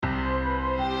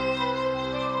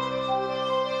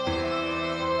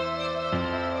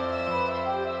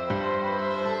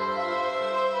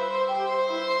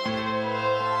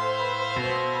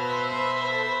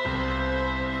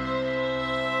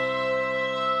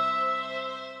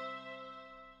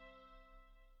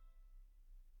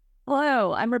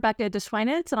Hello, I'm Rebecca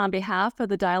Deschweinitz, and on behalf of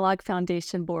the Dialogue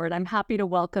Foundation Board, I'm happy to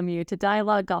welcome you to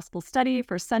Dialogue Gospel Study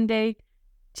for Sunday,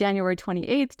 January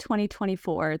 28th,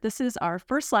 2024. This is our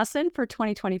first lesson for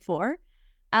 2024.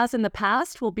 As in the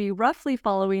past, we'll be roughly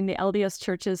following the LDS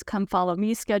Church's Come Follow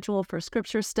Me schedule for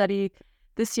scripture study.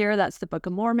 This year, that's the Book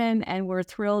of Mormon, and we're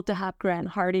thrilled to have Grant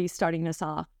Hardy starting us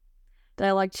off.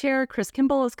 Dialogue Chair Chris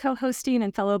Kimball is co-hosting,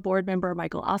 and fellow board member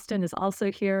Michael Austin is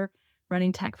also here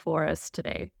running tech for us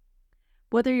today.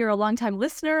 Whether you're a longtime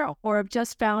listener or have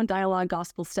just found Dialogue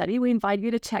Gospel Study, we invite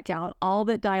you to check out all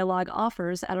that Dialogue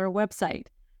offers at our website,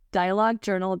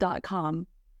 dialoguejournal.com.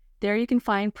 There you can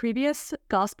find previous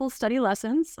gospel study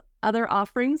lessons, other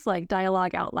offerings like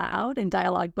Dialogue Out Loud and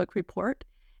Dialogue Book Report,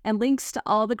 and links to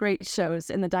all the great shows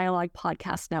in the Dialogue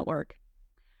Podcast Network.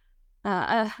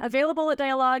 Available at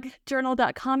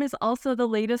dialoguejournal.com is also the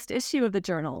latest issue of the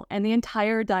journal and the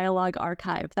entire Dialogue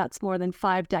archive. That's more than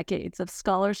 5 decades of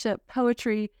scholarship,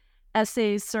 poetry,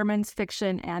 essays, sermons,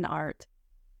 fiction, and art.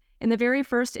 In the very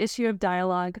first issue of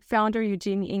Dialogue, founder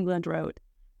Eugene England wrote,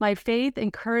 "My faith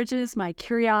encourages my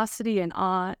curiosity and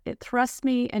awe. It thrusts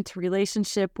me into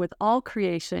relationship with all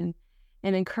creation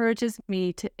and encourages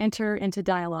me to enter into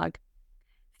dialogue.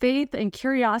 Faith and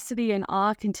curiosity and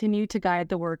awe continue to guide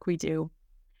the work we do.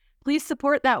 Please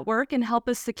support that work and help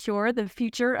us secure the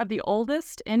future of the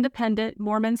oldest independent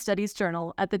Mormon studies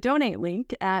journal at the donate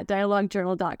link at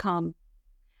dialoguejournal.com.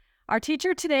 Our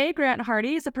teacher today, Grant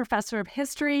Hardy, is a professor of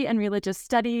history and religious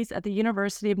studies at the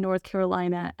University of North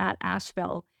Carolina at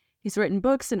Asheville. He's written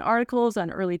books and articles on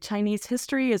early Chinese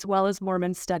history as well as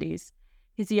Mormon studies.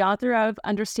 He's the author of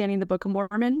Understanding the Book of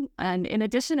Mormon, and in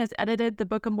addition has edited the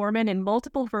Book of Mormon in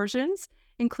multiple versions,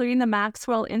 including the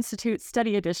Maxwell Institute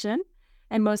Study Edition,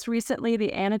 and most recently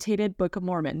the Annotated Book of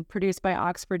Mormon, produced by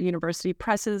Oxford University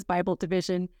Press's Bible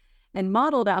Division and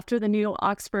modeled after the New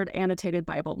Oxford Annotated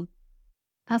Bible.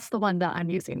 That's the one that I'm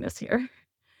using this year,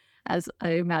 as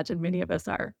I imagine many of us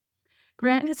are.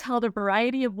 Grant has held a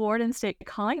variety of ward and state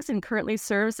callings and currently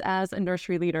serves as a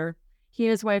nursery leader. He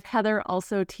and his wife Heather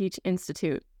also teach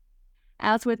Institute.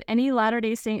 As with any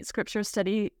Latter-day Saint scripture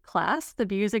study class, the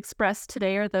views expressed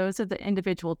today are those of the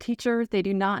individual teacher. They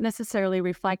do not necessarily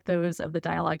reflect those of the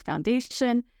Dialogue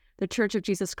Foundation, the Church of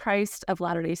Jesus Christ of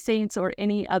Latter-day Saints, or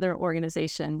any other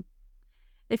organization.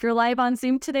 If you're live on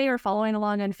Zoom today or following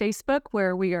along on Facebook,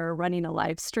 where we are running a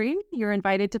live stream, you're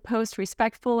invited to post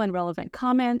respectful and relevant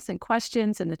comments and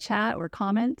questions in the chat or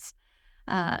comments.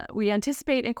 We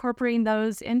anticipate incorporating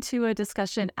those into a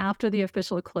discussion after the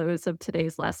official close of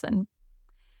today's lesson.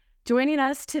 Joining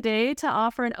us today to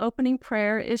offer an opening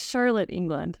prayer is Charlotte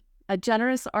England, a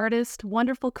generous artist,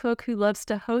 wonderful cook who loves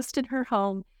to host in her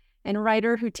home, and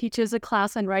writer who teaches a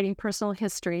class on writing personal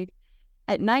history.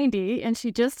 At 90, and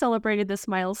she just celebrated this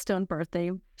milestone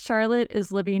birthday, Charlotte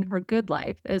is living her good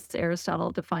life, as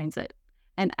Aristotle defines it,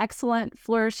 an excellent,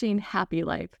 flourishing, happy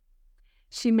life.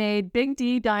 She made Big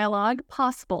D Dialogue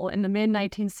possible in the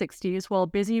mid-1960s while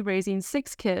busy raising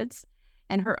 6 kids,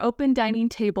 and her open dining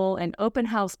table and open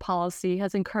house policy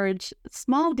has encouraged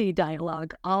small d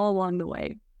dialogue all along the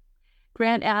way.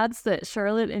 Grant adds that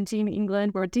Charlotte and Jean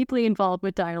England were deeply involved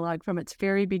with dialogue from its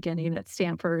very beginning at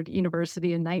Stanford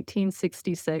University in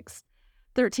 1966.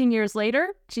 13 years later,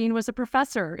 Jean was a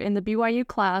professor in the BYU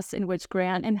class in which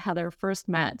Grant and Heather first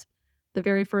met, the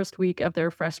very first week of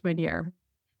their freshman year.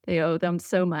 They owe them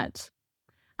so much.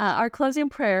 Our closing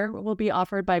prayer will be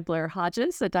offered by Blair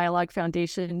Hodges, a Dialogue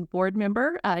Foundation board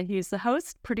member. He's the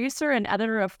host, producer, and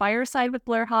editor of Fireside with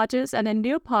Blair Hodges and a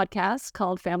new podcast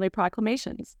called Family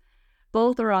Proclamations.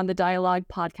 Both are on the Dialogue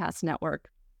Podcast Network.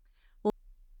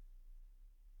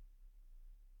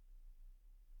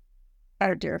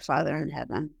 Our dear Father in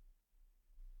heaven,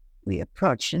 we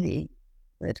approach thee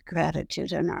with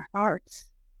gratitude in our hearts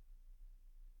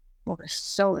for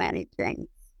so many things,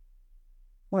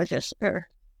 for this earth,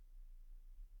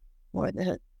 for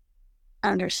the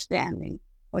understanding,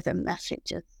 for the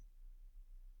messages.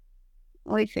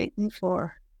 We thank you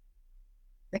for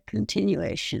the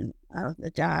continuation of the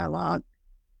dialogue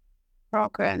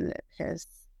program that has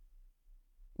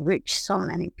reached so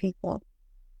many people.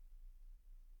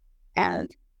 And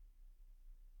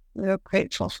we're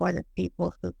grateful for the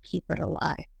people who keep it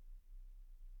alive.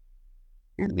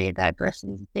 And may thy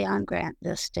blessings be on Grant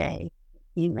this day.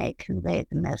 He may convey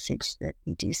the message that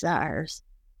he desires.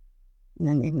 In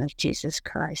the name of Jesus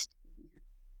Christ.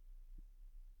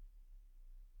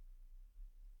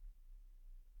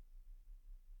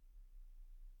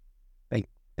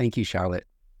 Thank you, Charlotte.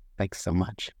 Thanks so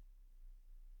much.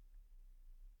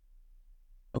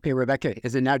 Okay, Rebecca,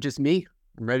 is it now just me?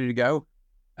 I'm ready to go?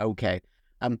 Okay.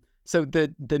 So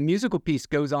the musical piece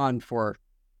goes on for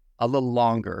a little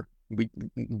longer.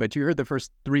 But you heard the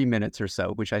first 3 minutes or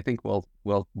so, which I think will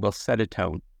set a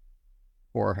tone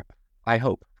for, I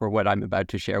hope, for what I'm about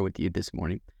to share with you this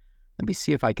morning. Let me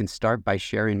see if I can start by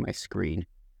sharing my screen,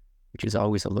 which is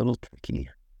always a little tricky.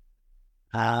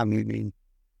 I'm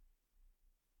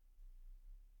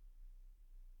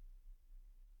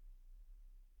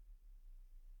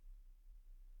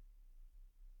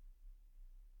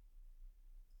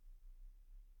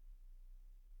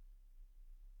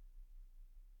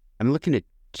looking at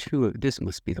two of this.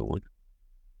 Must be the one.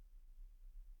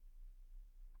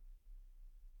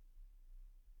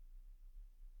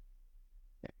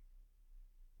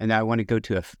 And now I want to go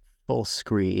to a full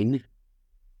screen,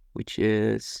 which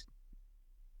is,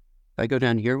 if I go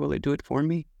down here, will it do it for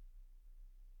me?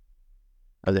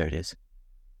 Oh, there it is.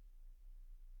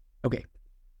 Okay.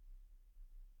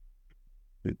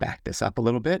 Let me back this up a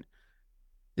little bit.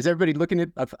 Is everybody looking at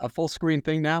a full screen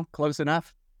thing now? Close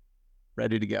enough?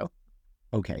 Ready to go?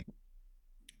 Okay.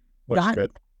 Looks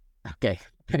good. Okay.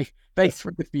 Thanks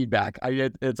for the feedback.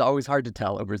 It's always hard to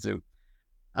tell over Zoom.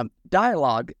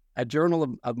 Dialogue, a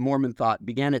journal of Mormon thought,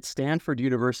 began at Stanford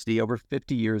University over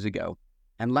 50 years ago.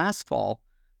 And last fall,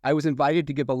 I was invited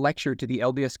to give a lecture to the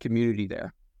LDS community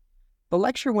there. The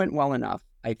lecture went well enough,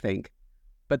 I think.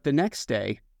 But the next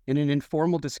day, in an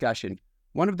informal discussion,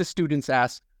 one of the students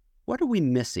asked, "What are we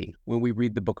missing when we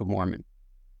read the Book of Mormon?"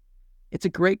 It's a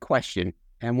great question,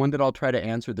 and one that I'll try to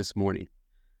answer this morning.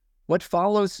 What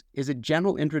follows is a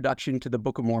general introduction to the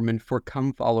Book of Mormon for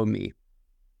Come Follow Me.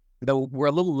 Though we're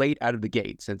a little late out of the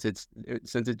gate since it's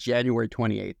January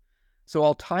 28th. So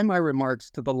I'll tie my remarks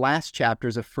to the last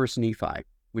chapters of 1 Nephi,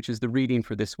 which is the reading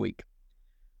for this week.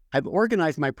 I've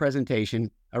organized my presentation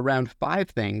around 5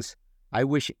 things I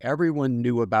wish everyone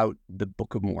knew about the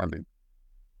Book of Mormon.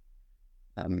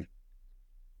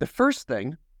 The first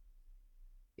thing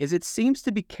is it seems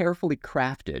to be carefully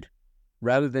crafted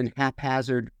rather than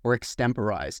haphazard or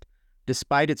extemporized,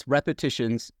 despite its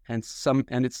repetitions and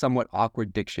its somewhat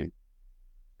awkward diction.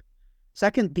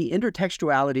 Second, the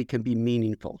intertextuality can be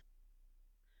meaningful.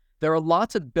 There are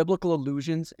lots of biblical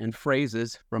allusions and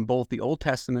phrases from both the Old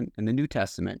Testament and the New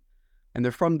Testament, and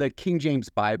they're from the King James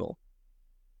Bible.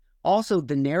 Also,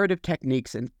 the narrative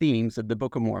techniques and themes of the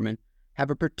Book of Mormon have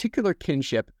a particular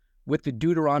kinship with the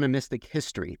Deuteronomistic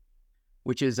history,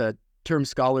 which is a term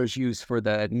scholars use for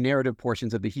the narrative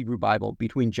portions of the Hebrew Bible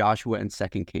between Joshua and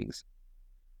 2 Kings.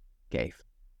 Okay.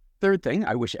 Third thing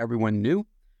I wish everyone knew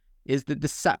is that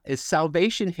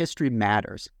salvation history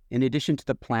matters in addition to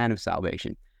the plan of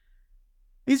salvation.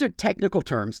 These are technical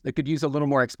terms that could use a little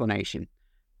more explanation.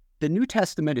 The New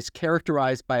Testament is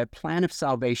characterized by a plan of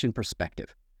salvation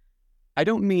perspective. I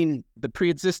don't mean the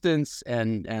preexistence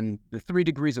and the 3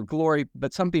 degrees of glory,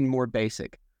 but something more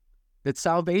basic. That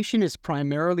salvation is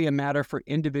primarily a matter for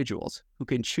individuals who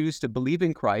can choose to believe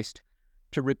in Christ,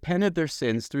 to repent of their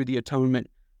sins through the atonement,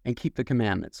 and keep the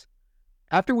commandments.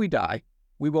 After we die,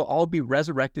 we will all be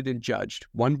resurrected and judged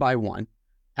one by one,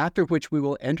 after which we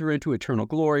will enter into eternal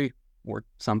glory or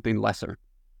something lesser.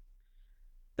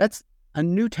 That's a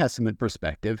New Testament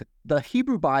perspective. The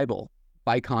Hebrew Bible,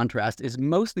 by contrast, is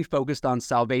mostly focused on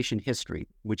salvation history,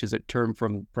 which is a term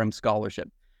from scholarship.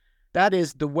 That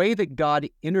is, the way that God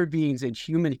intervenes in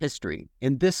human history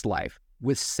in this life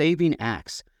with saving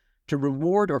acts to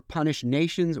reward or punish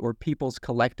nations or peoples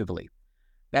collectively.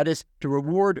 That is, to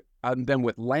reward them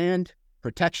with land,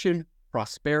 protection,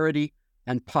 prosperity,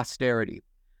 and posterity.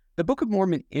 The Book of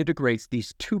Mormon integrates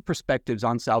these 2 perspectives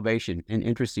on salvation in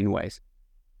interesting ways.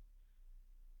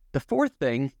 The fourth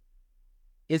thing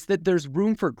is that there's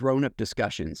room for grown-up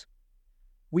discussions.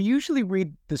 We usually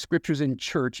read the scriptures in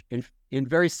church in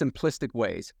very simplistic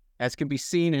ways, as can be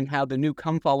seen in how the new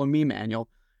Come Follow Me manual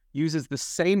uses the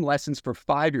same lessons for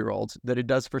 5-year-olds that it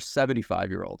does for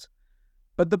 75-year-olds.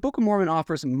 But the Book of Mormon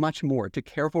offers much more to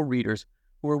careful readers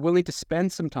who are willing to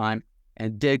spend some time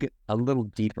and dig a little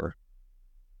deeper.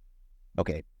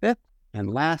 Okay, fifth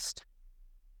and last,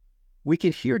 we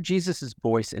can hear Jesus'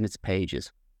 voice in its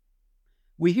pages.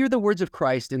 We hear the words of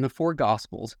Christ in the 4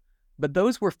 Gospels, but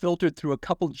those were filtered through a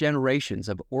couple generations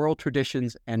of oral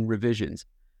traditions and revisions.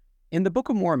 In the Book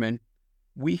of Mormon,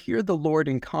 we hear the Lord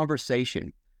in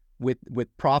conversation with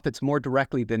prophets more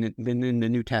directly than in the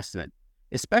New Testament,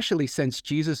 especially since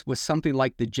Jesus was something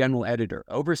like the general editor,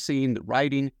 overseeing the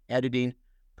writing, editing,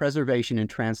 preservation, and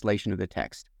translation of the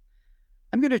text.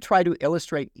 I'm going to try to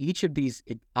illustrate each of these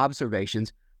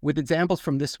observations with examples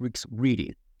from this week's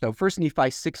reading. So 1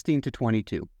 Nephi 16 to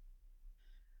 22.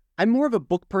 I'm more of a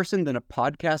book person than a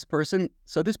podcast person,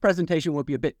 so this presentation will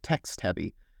be a bit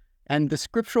text-heavy. And the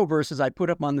scriptural verses I put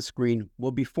up on the screen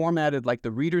will be formatted like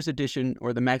the Reader's Edition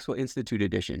or the Maxwell Institute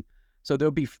Edition. So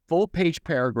there'll be full-page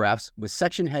paragraphs with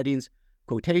section headings,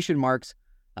 quotation marks,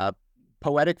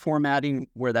 poetic formatting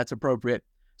where that's appropriate.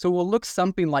 So it will look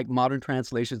something like modern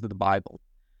translations of the Bible.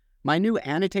 My new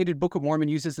annotated Book of Mormon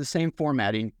uses the same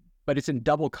formatting, but it's in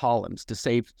double columns to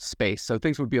save space. So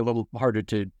things would be a little harder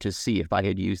to see if I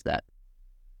had used that.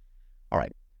 All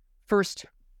right. First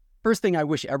thing I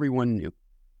wish everyone knew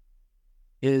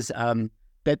is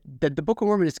that the Book of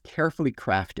Mormon is carefully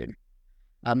crafted.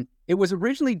 It was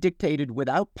originally dictated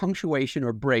without punctuation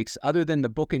or breaks other than the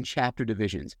book and chapter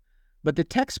divisions, but the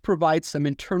text provides some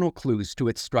internal clues to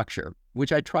its structure,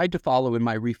 which I tried to follow in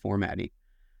my reformatting.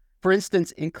 For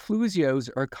instance, inclusios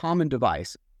are a common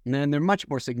device, and they're much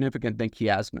more significant than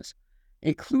chiasmus.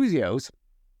 Inclusios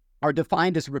are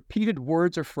defined as repeated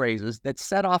words or phrases that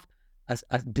set off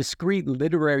a discrete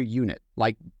literary unit,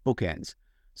 like bookends.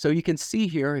 So you can see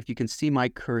here, if you can see my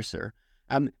cursor,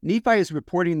 Nephi is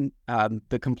reporting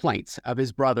the complaints of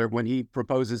his brother when he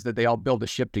proposes that they all build a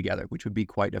ship together, which would be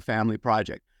quite a family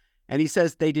project. And he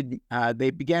says they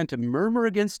began to murmur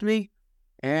against me,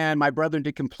 and my brethren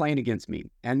did complain against me.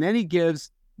 And then he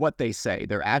gives what they say,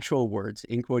 their actual words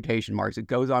in quotation marks. It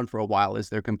goes on for a while as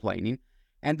they're complaining.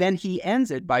 And then he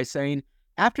ends it by saying,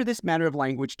 after this manner of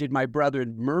language did my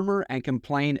brethren murmur and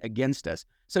complain against us.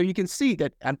 So you can see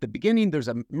that at the beginning there's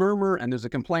a murmur and there's a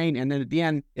complaint, and then at the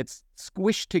end it's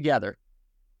squished together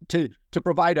to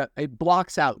provide it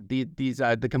blocks out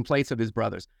the complaints of his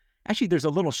brothers. Actually, there's a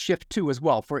little shift too as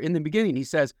well. For in the beginning he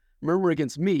says murmur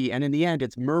against me, and in the end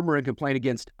it's murmur and complain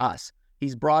against us.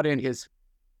 He's brought in his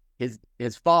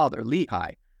father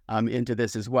Lehi into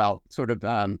this as well, sort of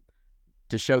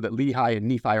to show that Lehi and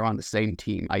Nephi are on the same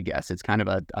team, I guess. It's kind of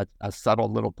a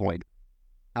subtle little point.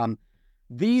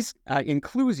 These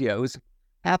inclusios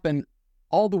happen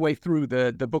all the way through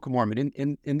the Book of Mormon.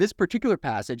 In this particular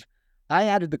passage, I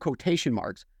added the quotation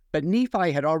marks, but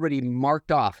Nephi had already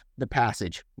marked off the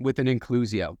passage with an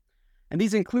inclusio. And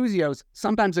these inclusios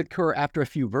sometimes occur after a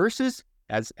few verses,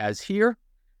 as here.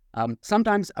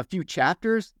 Sometimes a few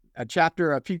chapters,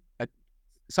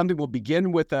 something will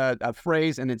begin with a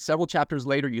phrase, and then several chapters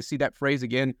later, you see that phrase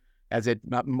again as it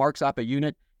marks off a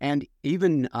unit. And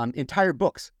even entire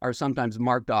books are sometimes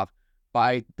marked off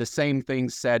by the same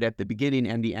things said at the beginning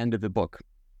and the end of the book.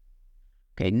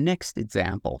 Okay, next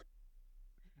example.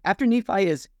 After Nephi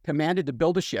is commanded to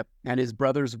build a ship and his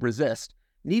brothers resist,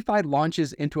 Nephi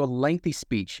launches into a lengthy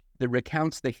speech that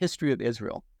recounts the history of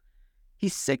Israel. He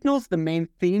signals the main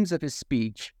themes of his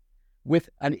speech with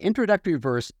an introductory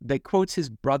verse that quotes his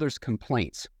brother's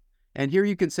complaints. And here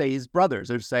you can say his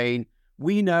brothers are saying,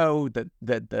 we know that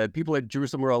the people at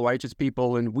Jerusalem are a righteous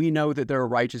people, and we know that they're a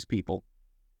righteous people.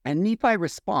 And Nephi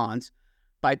responds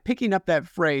by picking up that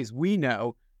phrase, we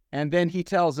know, and then he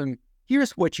tells them,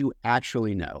 here's what you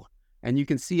actually know. And you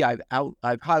can see I've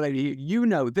highlighted, you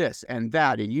know this and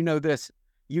that, and you know this,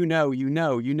 you know,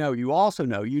 you also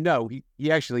know,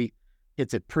 he actually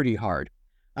hits it pretty hard.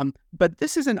 But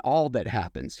this isn't all that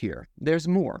happens here. There's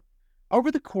more. Over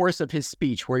the course of his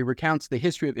speech, where he recounts the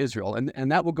history of Israel,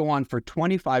 and that will go on for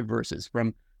 25 verses,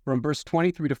 from verse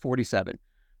 23 to 47.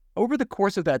 Over the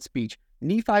course of that speech,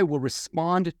 Nephi will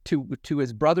respond to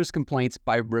his brother's complaints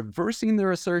by reversing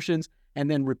their assertions and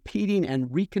then repeating and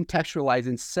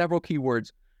recontextualizing several key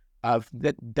words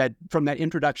that from that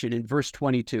introduction in verse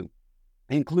 22,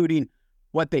 including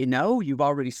what they know. You've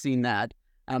already seen that.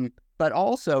 But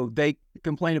also they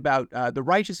complain about the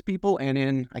righteous people,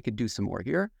 and I could do some more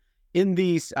here. In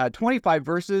these 25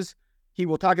 verses, he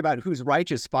will talk about who's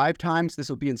righteous 5 times. This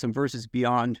will be in some verses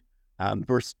beyond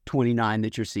verse 29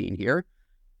 that you're seeing here.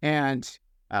 And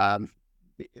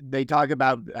they talk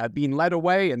about being led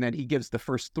away, and then he gives the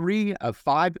first 3 of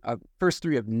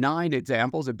 9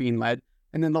 examples of being led.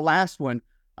 And then the last one,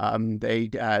 they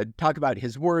talk about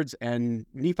his words, and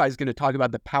Nephi's going to talk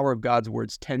about the power of God's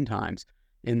words 10 times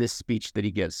in this speech that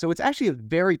he gives. So it's actually a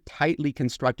very tightly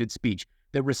constructed speech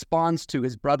that responds to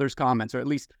his brother's comments, or at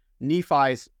least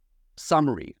Nephi's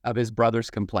summary of his brother's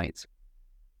complaints.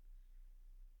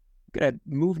 I'm going to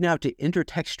move now to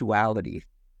intertextuality.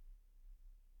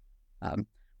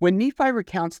 When Nephi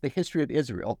recounts the history of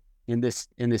Israel in this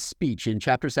speech in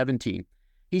chapter 17,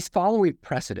 he's following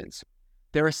precedents.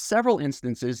 There are several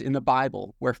instances in the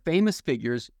Bible where famous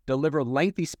figures deliver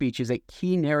lengthy speeches at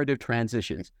key narrative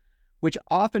transitions, which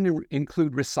often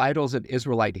include recitals of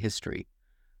Israelite history.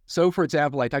 So, for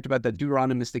example, I talked about the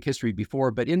Deuteronomistic history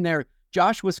before, but in there,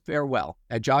 Joshua's farewell.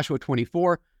 At Joshua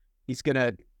 24, he's going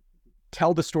to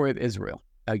tell the story of Israel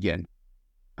again.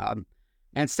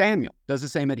 And Samuel does the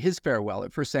same at his farewell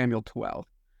at 1 Samuel 12.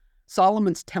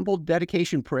 Solomon's temple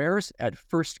dedication prayers at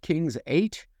 1 Kings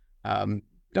 8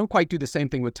 don't quite do the same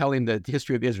thing with telling the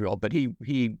history of Israel, but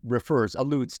he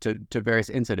alludes to various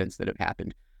incidents that have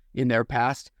happened in their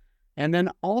past. And then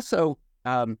also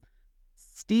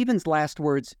Stephen's last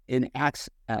words in Acts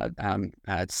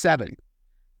 7,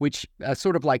 which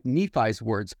sort of like Nephi's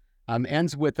words,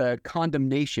 ends with a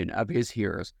condemnation of his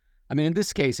hearers. I mean, in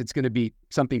this case, it's going to be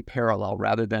something parallel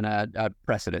rather than a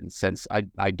precedent, since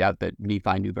I doubt that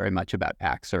Nephi knew very much about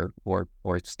Acts or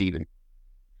Stephen.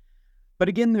 But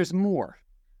again, there's more.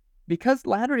 Because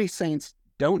Latter-day Saints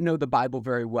don't know the Bible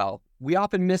very well, we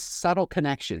often miss subtle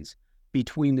connections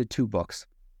between the two books.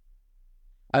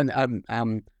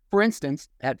 For instance,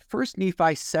 at 1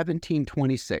 Nephi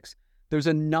 17:26, there's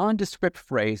a nondescript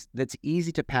phrase that's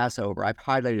easy to pass over. I've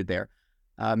highlighted there.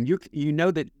 You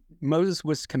know that Moses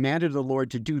was commanded of the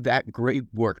Lord to do that great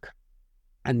work.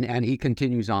 And he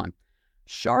continues on.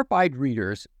 Sharp-eyed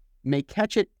readers may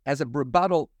catch it as a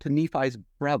rebuttal to Nephi's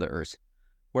brothers,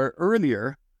 where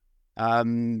earlier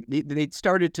Nephi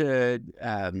started to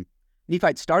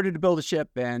build a ship,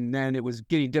 and then it was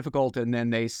getting difficult, and then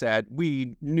they said,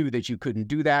 "We knew that you couldn't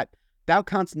do that. Thou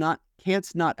canst not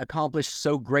accomplish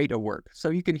so great a work." So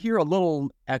you can hear a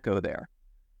little echo there.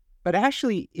 But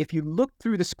actually, if you look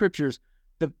through the scriptures,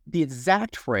 the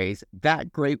exact phrase,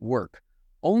 "that great work,"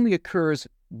 only occurs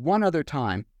one other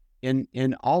time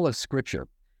in all of Scripture.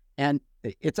 And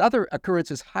its other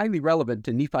occurrence is highly relevant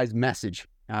to Nephi's message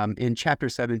in chapter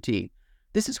 17.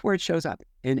 This is where it shows up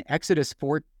in Exodus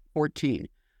 4:14.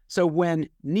 So when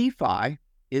Nephi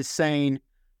is saying,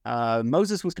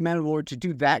 Moses was commanded of the Lord to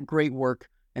do that great work,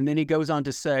 and then he goes on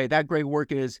to say that great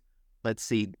work is,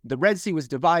 the Red Sea was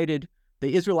divided,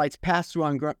 the Israelites passed through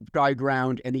on dry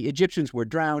ground, and the Egyptians were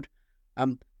drowned.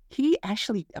 He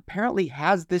actually apparently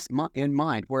has this in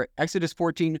mind, where Exodus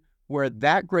 14, where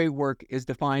that great work is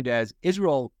defined as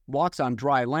Israel walks on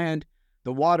dry land,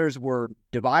 the waters were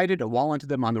divided, a wall unto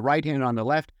them on the right hand and on the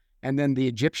left, and then the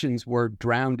Egyptians were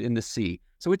drowned in the sea.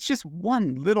 So it's just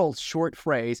one little short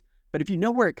phrase, but if you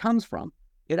know where it comes from,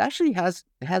 it actually has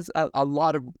a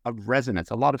lot of resonance,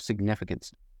 a lot of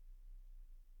significance.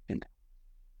 And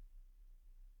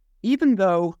even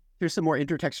though there's some more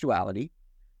intertextuality,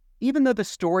 even though the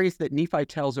stories that Nephi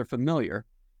tells are familiar,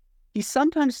 he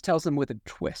sometimes tells them with a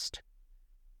twist.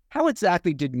 How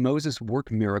exactly did Moses work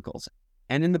miracles?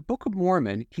 And in the Book of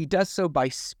Mormon, he does so by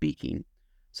speaking.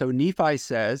 So Nephi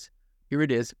says, here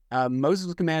it is, Moses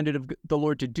was commanded of the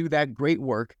Lord to do that great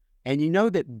work, and you know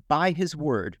that by his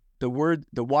word, the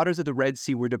waters of the Red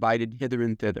Sea were divided hither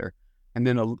and thither. And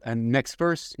then next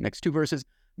two verses,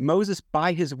 Moses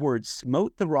by his word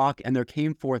smote the rock, and there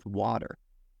came forth water.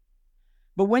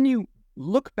 But when you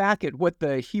look back at what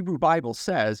the Hebrew Bible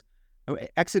says,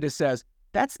 Exodus says,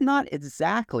 that's not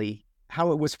exactly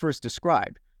how it was first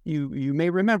described. You may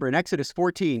remember in Exodus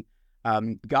 14,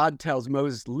 God tells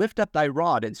Moses, lift up thy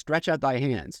rod and stretch out thy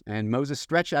hands. And Moses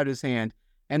stretched out his hand,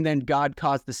 and then God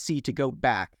caused the sea to go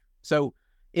back. So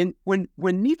when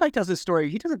Nephi tells this story,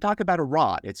 he doesn't talk about a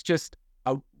rod. It's just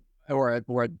a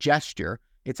gesture.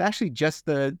 It's actually just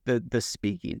the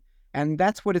speaking. And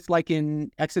that's what it's like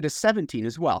in Exodus 17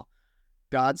 as well.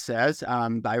 God says,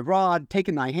 thy rod, take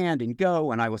in thy hand and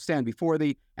go, and I will stand before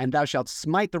thee, and thou shalt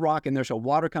smite the rock, and there shall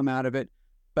water come out of it.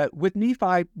 But with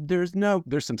Nephi, there's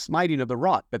some smiting of the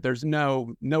rod, but there's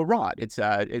no rod.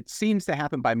 It seems to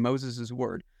happen by Moses'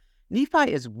 word.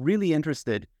 Nephi is really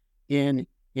interested in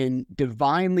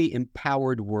divinely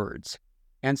empowered words.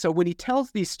 And so when he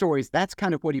tells these stories, that's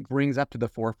kind of what he brings up to the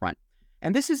forefront.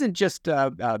 And this isn't just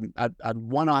a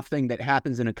one-off thing that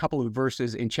happens in a couple of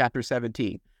verses in chapter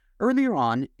 17. Earlier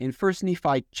on, in 1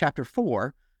 Nephi chapter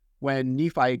 4, when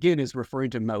Nephi again is referring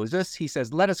to Moses, he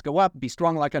says, let us go up, be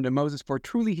strong like unto Moses, for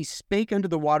truly he spake unto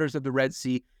the waters of the Red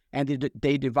Sea, and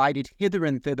they divided hither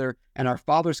and thither, and our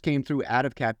fathers came through out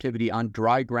of captivity on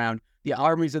dry ground. The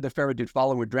armies of the Pharaoh did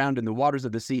follow and were drowned in the waters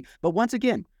of the sea. But once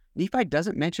again, Nephi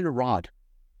doesn't mention a rod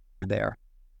there.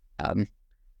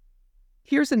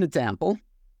 Here's an example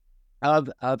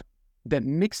of that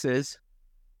mixes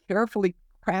carefully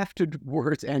crafted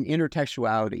words and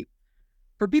intertextuality.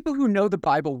 For people who know the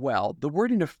Bible well, the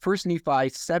word in 1 Nephi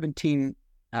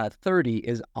 17:30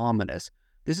 is ominous.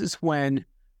 This is when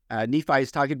Nephi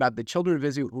is talking about the children of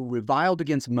Israel who reviled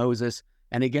against Moses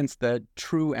and against the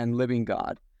true and living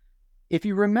God. If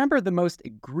you remember the most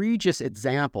egregious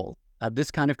example of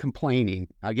this kind of complaining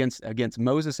against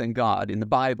Moses and God in the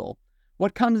Bible,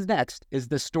 what comes next is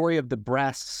the story of the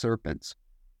brass serpents.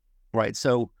 Right,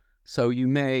 so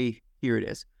here it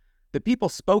is. The people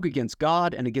spoke against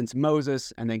God and against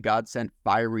Moses, and then God sent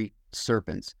fiery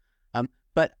serpents.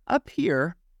 But up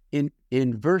here in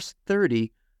verse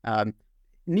 30,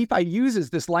 Nephi uses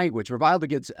this language, reviled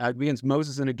against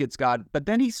Moses and against God, but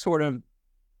then he sort of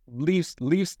leaves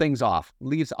off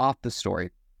the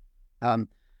story.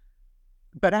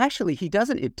 But actually, he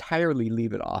doesn't entirely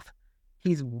leave it off.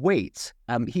 He waits.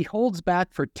 He holds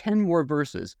back for 10 more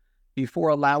verses before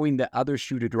allowing the other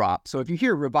shoe to drop. So if you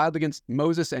hear reviled against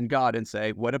Moses and God and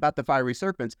say, what about the fiery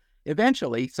serpents?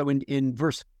 Eventually, so in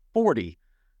verse 40,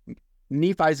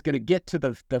 Nephi's going to get to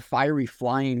the fiery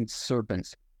flying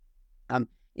serpents.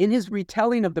 In his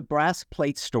retelling of the brass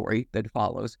plate story that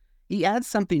follows, he adds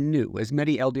something new, as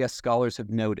many LDS scholars have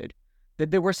noted,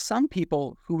 that there were some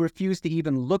people who refused to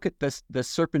even look at the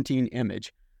serpentine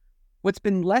image. What's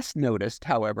been less noticed,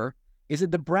 however, is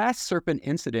that the brass serpent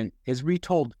incident is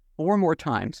retold 4 more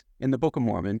times in the Book of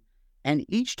Mormon, and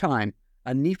each time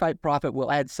a Nephite prophet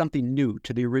will add something new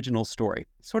to the original story.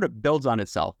 It sort of builds on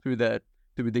itself through the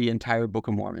entire Book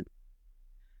of Mormon.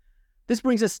 This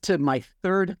brings us to my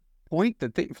third point, the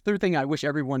third thing I wish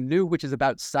everyone knew, which is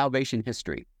about salvation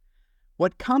history.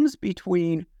 What comes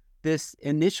between this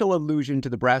initial allusion to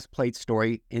the brass plate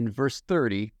story in verse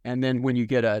 30, and then when you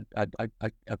get a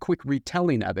quick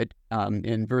retelling of it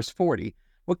in verse 40,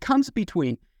 what comes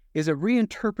between is a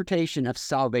reinterpretation of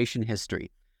salvation history.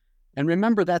 And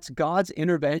remember, that's God's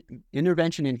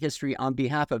intervention in history on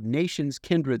behalf of nations,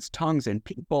 kindreds, tongues, and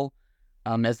people,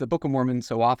 as the Book of Mormon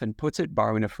so often puts it,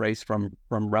 borrowing a phrase from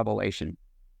Revelation.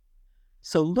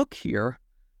 So look here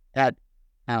at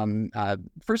 1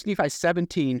 Nephi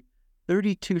 17,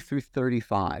 32 through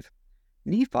 35.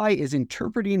 Nephi is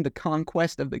interpreting the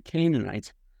conquest of the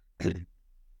Canaanites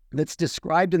that's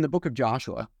described in the book of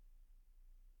Joshua.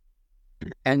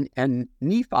 And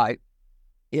Nephi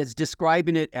is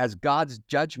describing it as God's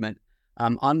judgment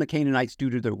on the Canaanites due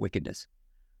to their wickedness,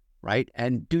 right?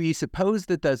 And do you suppose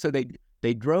that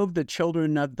they drove the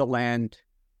children of the land,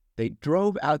 they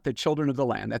drove out the children of the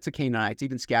land, that's the Canaanites,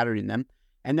 even scattering them.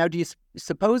 And now do you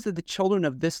suppose that the children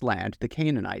of this land, the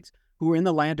Canaanites, who were in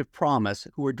the land of promise,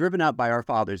 who were driven out by our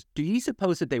fathers, do ye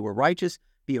suppose that they were righteous?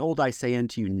 Behold, I say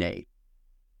unto you, nay.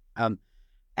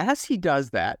 As he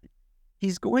does that,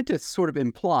 he's going to sort of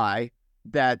imply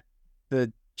that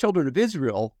the children of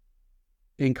Israel,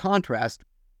 in contrast,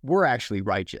 were actually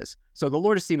righteous. So the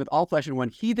Lord esteemeth all flesh in one.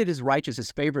 He that is righteous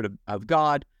is favored of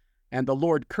God, and the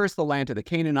Lord cursed the land to the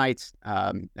Canaanites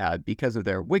because of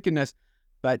their wickedness,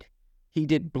 but he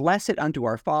did bless it unto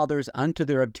our fathers, unto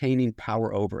their obtaining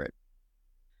power over it.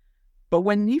 But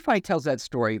when Nephi tells that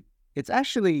story, it's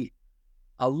actually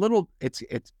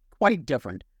it's quite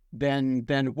different than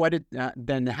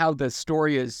how the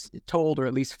story is told, or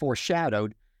at least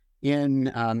foreshadowed in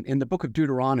the book of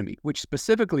Deuteronomy, which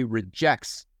specifically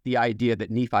rejects the idea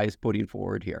that Nephi is putting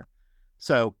forward here.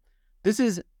 So this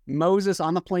is Moses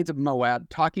on the plains of Moab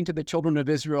talking to the children of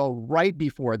Israel right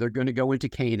before they're going to go into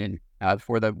Canaan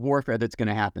for the warfare that's going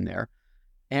to happen there.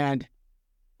 And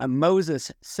Moses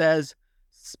says,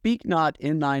 speak not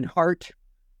in thine heart.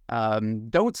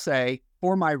 Don't say,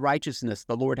 for my righteousness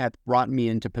the Lord hath brought me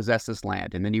in to possess this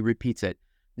land. And then he repeats it.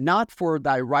 Not for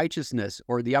thy righteousness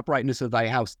or the uprightness of thy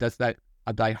house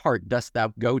of thy heart dost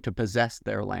thou go to possess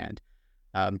their land.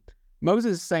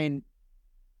 Moses is saying,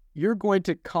 you're going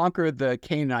to conquer the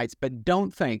Canaanites, but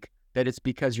don't think that it's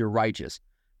because you're righteous,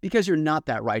 because you're not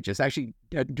that righteous. Actually,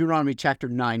 Deuteronomy chapter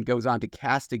 9 goes on to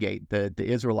castigate the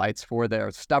Israelites for their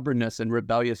stubbornness and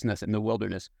rebelliousness in the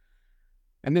wilderness.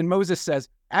 And then Moses says,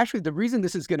 actually, the reason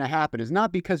this is going to happen is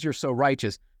not because you're so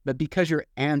righteous, but because your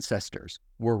ancestors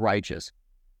were righteous.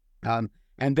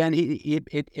 And then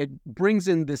it brings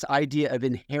in this idea of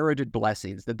inherited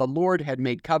blessings, that the Lord had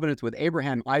made covenants with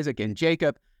Abraham, Isaac, and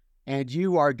Jacob, and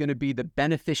you are going to be the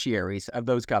beneficiaries of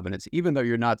those covenants, even though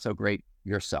you're not so great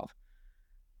yourself.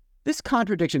 This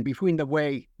contradiction between the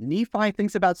way Nephi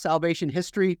thinks about salvation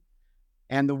history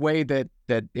and the way that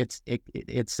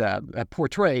it's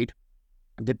portrayed,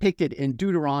 depicted in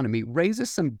Deuteronomy, raises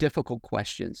some difficult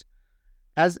questions.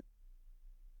 As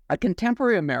a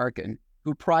contemporary American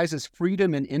who prizes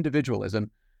freedom and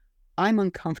individualism, I'm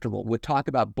uncomfortable with talk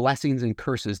about blessings and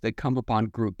curses that come upon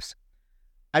groups.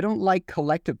 I don't like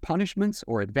collective punishments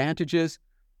or advantages.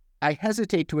 I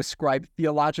hesitate to ascribe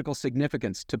theological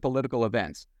significance to political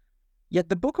events. Yet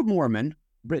the Book of Mormon,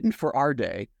 written for our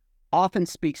day, often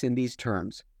speaks in these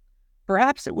terms.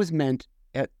 Perhaps it was meant,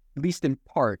 at least in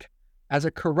part, as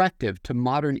a corrective to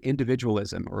modern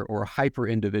individualism or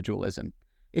hyper-individualism.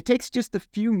 It takes just a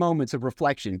few moments of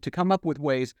reflection to come up with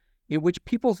ways in which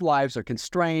people's lives are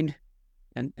constrained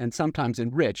and sometimes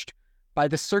enriched by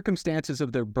the circumstances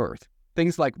of their birth,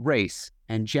 things like race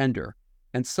and gender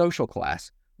and social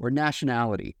class or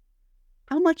nationality.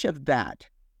 How much of that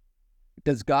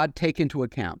does God take into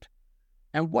account?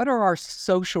 And what are our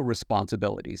social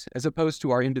responsibilities as opposed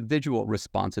to our individual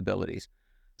responsibilities?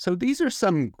 So these are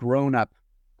some grown-up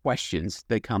questions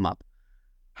that come up.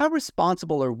 How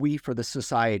responsible are we for the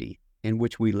society in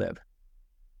which we live?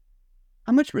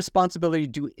 How much responsibility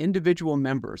do individual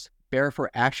members bear for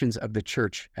actions of the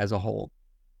church as a whole?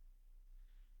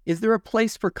 Is there a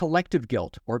place for collective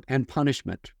guilt and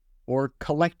punishment or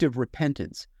collective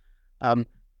repentance?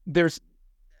 There's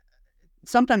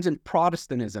sometimes in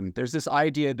Protestantism, there's this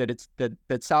idea that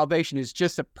that salvation is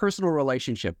just a personal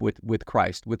relationship with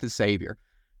Christ, with the Savior.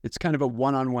 It's kind of a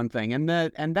one-on-one thing, and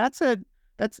that's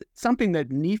something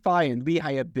that Nephi and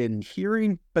Lehi have been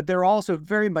hearing, but they're also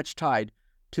very much tied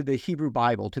to the Hebrew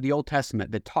Bible, to the Old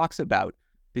Testament, that talks about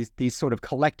these sort of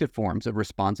collective forms of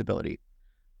responsibility.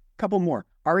 A couple more.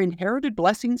 Are inherited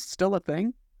blessings still a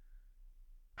thing?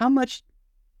 How much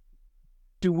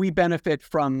do we benefit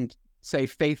from, say,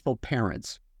 faithful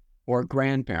parents or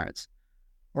grandparents,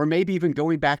 or maybe even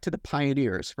going back to the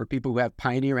pioneers, for people who have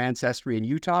pioneer ancestry in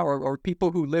Utah, or people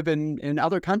who live in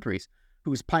other countries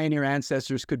whose pioneer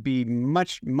ancestors could be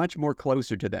much, much more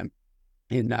closer to them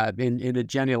in a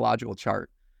genealogical chart?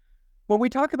 When we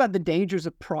talk about the dangers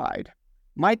of pride,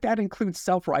 might that include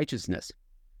self-righteousness?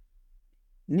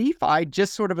 Nephi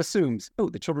just sort of assumes,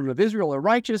 the children of Israel are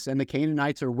righteous and the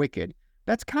Canaanites are wicked.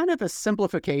 That's kind of a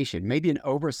simplification, maybe an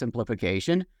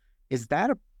oversimplification. Is that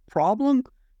a problem?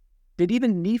 Did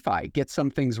even Nephi get some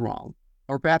things wrong?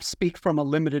 Or perhaps speak from a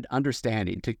limited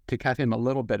understanding to cut him a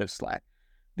little bit of slack?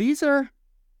 These are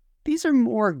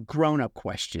more grown-up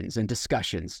questions and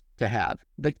discussions to have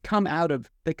that come out of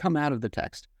the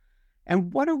text.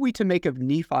 And what are we to make of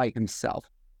Nephi himself?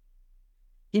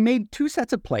 He made 2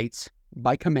 sets of plates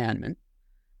by commandment.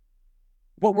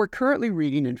 What we're currently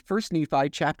reading in 1 Nephi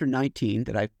chapter 19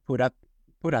 that I put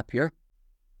up here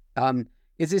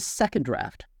is his second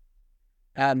draft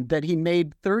that he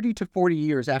made 30 to 40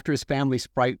 years after his family's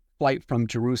flight from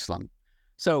Jerusalem.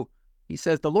 So he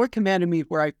says, the Lord commanded me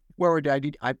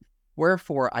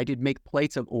wherefore I did make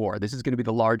plates of ore. This is going to be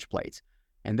the large plates.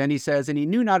 And then he says, and he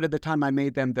knew not at the time I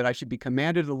made them that I should be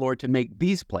commanded of the Lord to make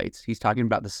these plates. He's talking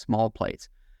about the small plates.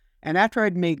 And after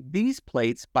I'd made these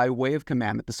plates by way of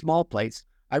commandment, the small plates,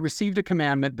 I received a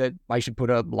commandment that I should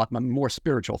put a lot more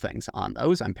spiritual things on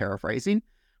those. I'm paraphrasing.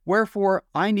 Wherefore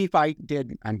I, Nephi,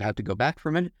 did, I'm about to go back for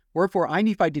a minute. Wherefore I,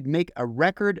 Nephi, did make a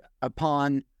record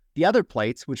upon the other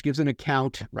plates, which gives an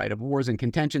account, right, of wars and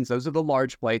contentions. Those are the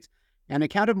large plates. An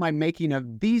account of my making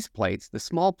of these plates, the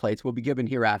small plates, will be given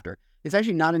hereafter. It's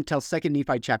actually not until 2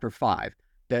 Nephi chapter 5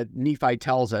 that Nephi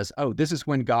tells us, this is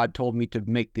when God told me to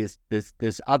make this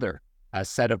other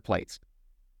set of plates.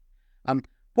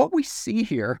 What we see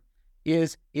here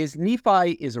is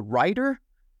Nephi is a writer.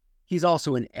 He's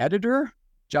also an editor,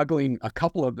 juggling a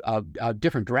couple of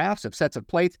different drafts of sets of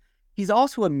plates. He's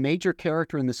also a major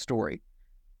character in the story.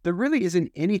 There really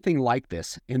isn't anything like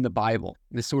this in the Bible,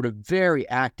 this sort of very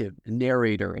active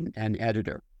narrator and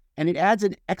editor. And it adds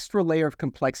an extra layer of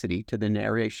complexity to the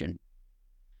narration.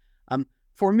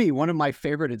 For me, one of my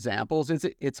favorite examples is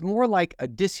it's more like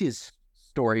Odysseus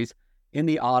stories in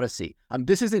the Odyssey.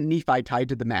 This isn't Nephi tied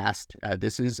to the mast.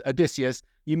 This is Odysseus.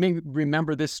 You may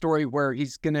remember this story where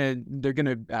they're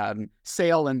gonna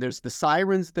sail, and there's the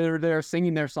sirens that are there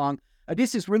singing their song.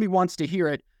 Odysseus really wants to hear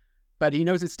it, but he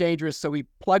knows it's dangerous, so he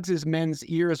plugs his men's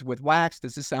ears with wax.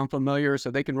 Does this sound familiar?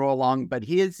 So they can row along, but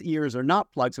his ears are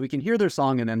not plugged, so he can hear their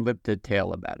song and then live to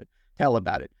tell about it.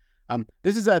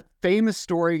 This is a famous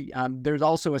story. There's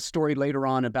also a story later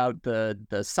on about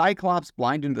the Cyclops,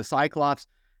 blinding the Cyclops.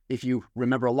 If you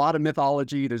remember a lot of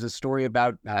mythology, there's a story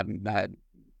about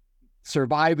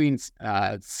surviving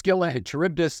Scylla and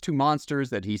Charybdis, 2 monsters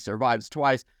that he survives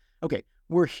twice. Okay,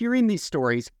 we're hearing these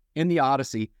stories in the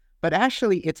Odyssey, but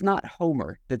actually it's not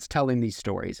Homer that's telling these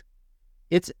stories.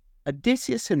 It's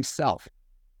Odysseus himself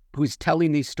who's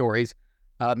telling these stories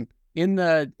in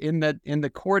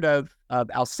the court of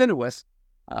Alcinous,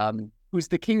 who's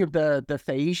the king of the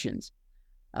Phaeacians.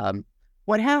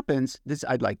 What happens,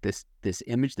 I'd like this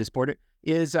image, this portrait,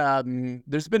 is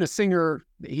there's been a singer,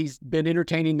 he's been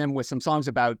entertaining them with some songs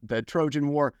about the Trojan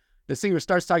War. The singer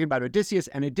starts talking about Odysseus,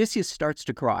 and Odysseus starts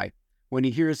to cry when he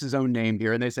hears his own name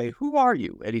here. And they say, "Who are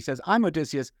you?" And he says, "I'm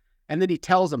Odysseus." And then he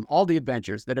tells them all the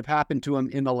adventures that have happened to him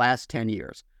in the last 10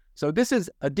 years. So this is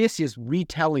Odysseus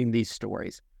retelling these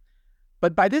stories.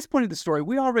 But by this point of the story,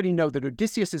 we already know that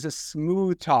Odysseus is a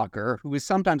smooth talker who is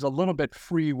sometimes a little bit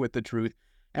free with the truth.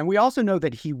 And we also know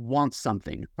that he wants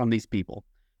something from these people.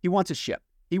 He wants a ship.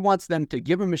 He wants them to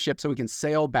give him a ship so he can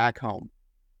sail back home.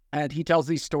 And he tells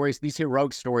these stories, these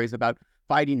heroic stories about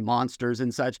fighting monsters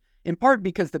and such, in part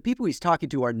because the people he's talking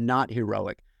to are not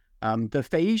heroic. The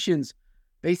Phaeacians,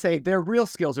 they say their real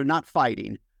skills are not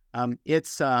fighting.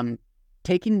 It's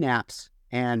taking naps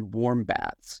and warm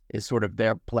baths is sort of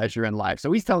their pleasure in life.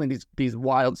 So he's telling these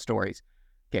wild stories.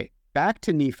 Okay, back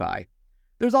to Nephi.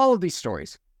 There's all of these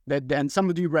stories and some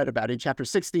of you read about in chapter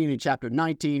 16 and chapter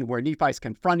 19, where Nephi's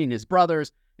confronting his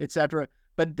brothers, etc.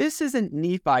 But this isn't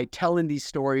Nephi telling these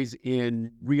stories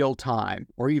in real time,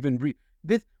 or even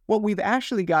what we've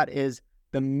actually got is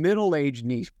the middle-aged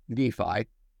Nephi,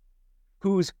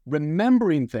 who's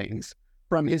remembering things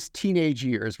from his teenage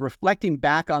years, reflecting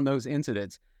back on those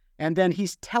incidents. And then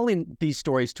he's telling these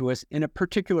stories to us in a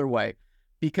particular way,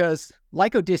 because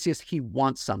like Odysseus, he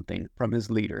wants something from his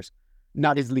leaders.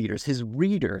 Not his leaders, his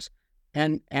readers.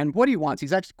 And what he wants,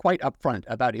 he's actually quite upfront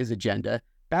about his agenda.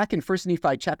 Back in 1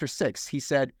 Nephi chapter 6, he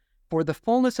said, "For the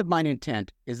fullness of mine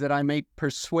intent is that I may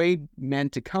persuade men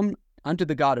to come unto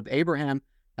the God of Abraham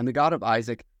and the God of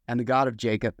Isaac and the God of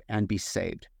Jacob and be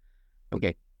saved."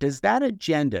 Okay, does that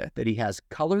agenda that he has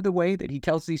color the way that he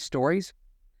tells these stories?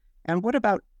 And what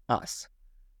about us?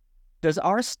 Does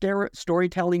our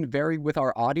storytelling vary with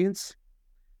our audience?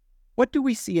 What do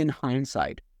we see in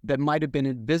hindsight that might have been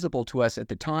invisible to us at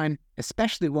the time,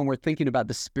 especially when we're thinking about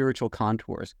the spiritual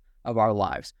contours of our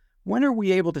lives? When are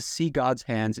we able to see God's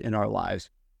hands in our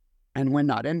lives and when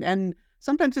not? And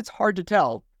sometimes it's hard to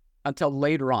tell until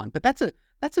later on, but that's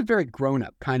a very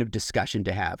grown-up kind of discussion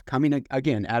to have, coming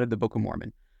again out of the Book of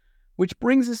Mormon, which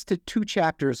brings us to 2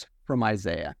 chapters from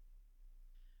Isaiah.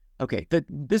 Okay,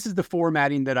 this is the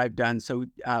formatting that I've done. So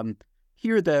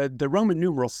here, the Roman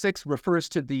numeral 6 refers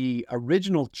to the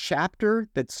original chapter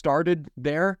that started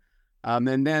there.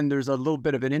 And then there's a little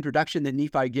bit of an introduction that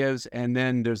Nephi gives. And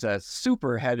then there's a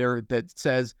super header that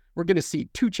says we're going to see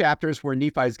 2 chapters where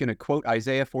Nephi is going to quote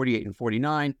Isaiah 48 and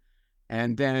 49.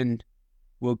 And then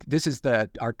this is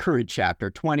our current chapter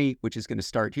 20, which is going to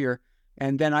start here.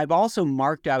 And then I've also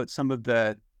marked out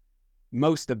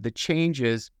most of the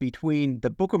changes between the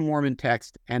Book of Mormon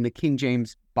text and the King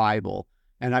James Bible.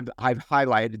 And I've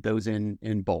highlighted those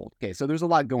in bold. Okay, so there's a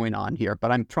lot going on here,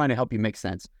 but I'm trying to help you make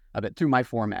sense of it through my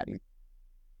formatting.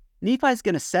 Nephi's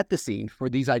going to set the scene for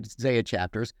these Isaiah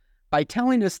chapters by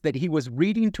telling us that he was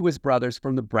reading to his brothers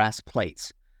from the brass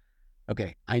plates.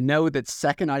 Okay, I know that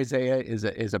second Isaiah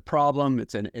is a problem.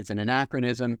 It's an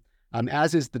anachronism,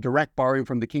 as is the direct borrowing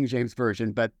from the King James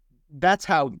Version, but that's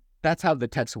how the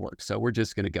text works, so we're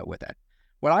just going to go with it.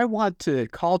 What I want to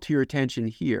call to your attention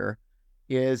here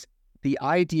is the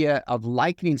idea of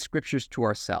likening scriptures to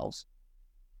ourselves.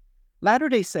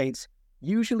 Latter-day Saints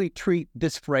usually treat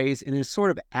this phrase in a sort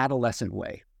of adolescent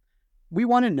way. We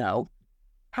want to know,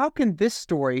 how can this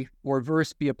story or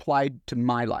verse be applied to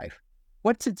my life?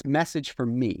 What's its message for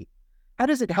me? How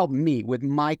does it help me with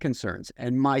my concerns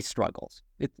and my struggles?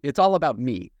 It's all about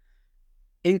me.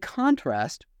 In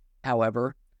contrast,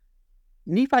 however,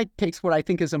 Nephi takes what I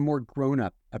think is a more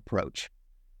grown-up approach.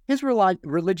 His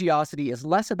religiosity is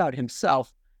less about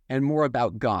himself and more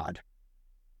about God.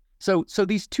 So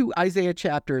these 2 Isaiah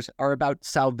chapters are about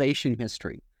salvation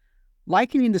history.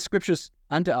 Likening the scriptures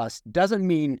unto us doesn't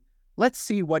mean let's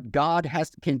see what God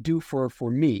can do for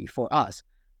me, for us,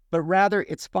 but rather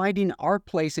it's finding our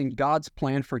place in God's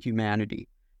plan for humanity.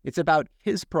 It's about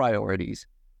his priorities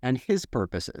and his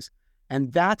purposes.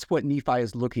 And that's what Nephi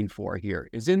is looking for here,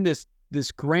 is in this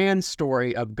grand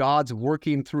story of God's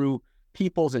working through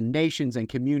peoples and nations and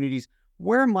communities.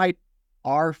 Where might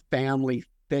our family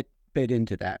fit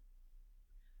into that?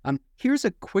 Here's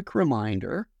a quick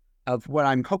reminder of what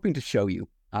I'm hoping to show you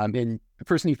in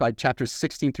 1 Nephi chapters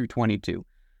 16 through 22.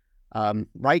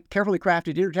 Right? Carefully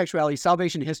crafted intertextuality,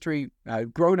 salvation history,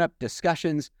 grown-up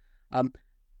discussions. I'm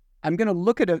going to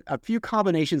look at a few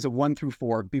combinations of 1 through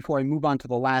 4 before I move on to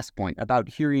the last point about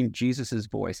hearing Jesus's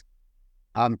voice.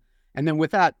 And then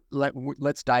with that,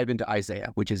 let's dive into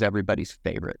Isaiah, which is everybody's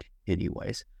favorite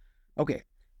anyways. Okay,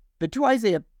 the 2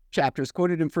 Isaiah chapters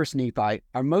quoted in 1 Nephi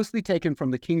are mostly taken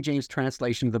from the King James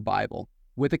translation of the Bible,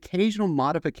 with occasional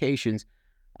modifications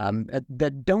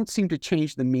that don't seem to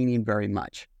change the meaning very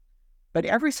much. But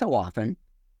every so often,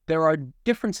 there are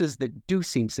differences that do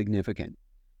seem significant.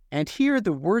 And here,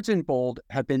 the words in bold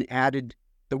have been added,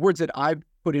 the words that I've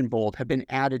put in bold have been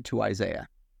added to Isaiah.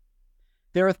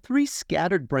 There are 3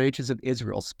 scattered branches of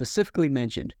Israel specifically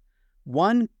mentioned.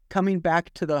 One coming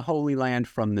back to the Holy Land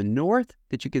from the north,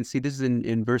 that you can see, this is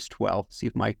in verse 12. See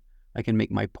if I can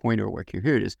make my pointer work here.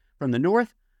 Here it is. From the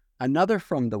north, another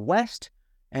from the west,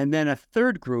 and then a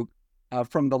third group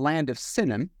from the land of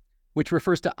Sinim, which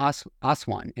refers to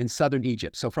Aswan in southern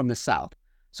Egypt, so from the south.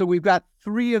 So we've got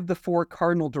 3 of the 4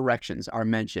 cardinal directions are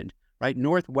mentioned right?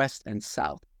 North, west, and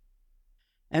south.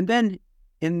 And then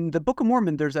in the Book of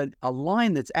Mormon, there's a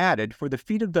line that's added, for the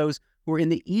feet of those who are in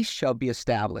the east shall be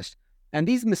established. And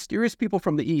these mysterious people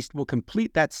from the east will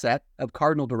complete that set of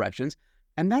cardinal directions.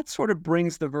 And that sort of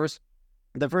brings the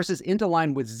verses into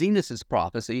line with Zenos'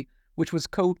 prophecy, which was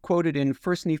quoted in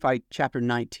 1 Nephi chapter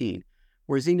 19,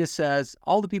 where Zenos says,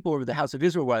 all the people of the house of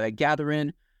Israel, where they gather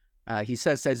in, he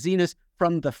says Zenos,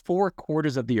 from the four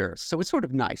quarters of the earth. So it's sort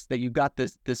of nice that you've got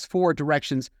this four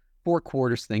directions, four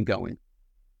quarters thing going.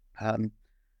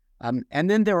 And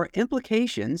then there are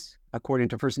implications, according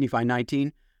to 1 Nephi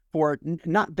 19, for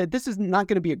not that this is not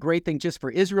going to be a great thing just for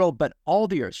Israel, but all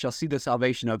the earth shall see the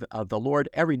salvation of the Lord,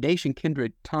 every nation,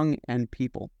 kindred, tongue, and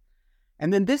people.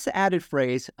 And then this added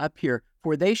phrase up here,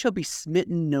 for they shall be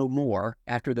smitten no more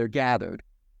after they're gathered,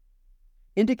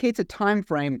 indicates a time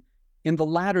frame in the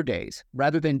latter days,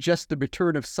 rather than just the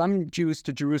return of some Jews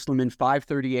to Jerusalem in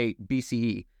 538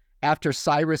 BCE, after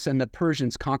Cyrus and the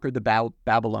Persians conquered the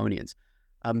Babylonians.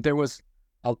 There was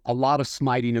a lot of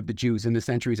smiting of the Jews in the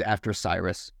centuries after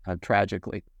Cyrus,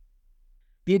 tragically.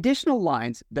 The additional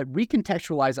lines that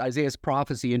recontextualize Isaiah's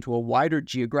prophecy into a wider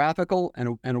geographical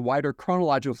and a wider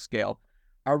chronological scale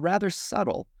are rather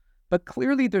subtle, but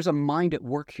clearly there's a mind at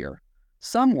work here.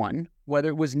 Someone, whether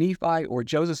it was Nephi or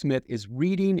Joseph Smith, is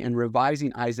reading and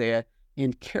revising Isaiah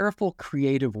in careful,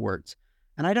 creative words.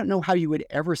 And I don't know how you would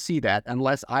ever see that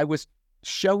unless I was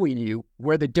showing you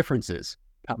where the differences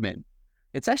come in.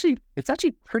 It's actually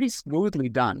pretty smoothly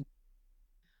done.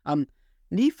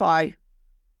 Nephi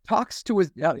talks to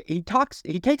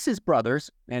he takes his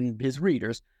brothers and his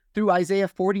readers through Isaiah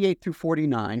 48 through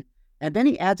 49, and then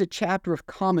he adds a chapter of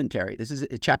commentary. This is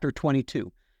chapter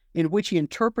 22, in which he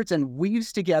interprets and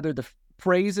weaves together the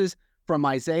phrases from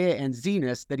Isaiah and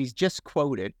Zenos that he's just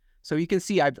quoted. So you can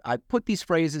see I've put these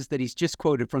phrases that he's just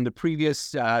quoted from the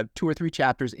previous 2 or 3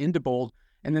 chapters into bold,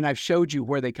 and then I've showed you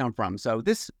where they come from. So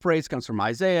this phrase comes from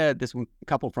Isaiah, this one, a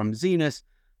couple from Zenos,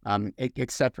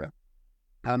 etc.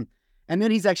 And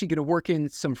then he's actually going to work in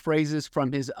some phrases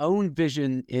from his own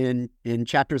vision in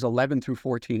chapters 11 through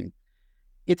 14.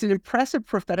 It's an impressive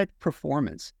prophetic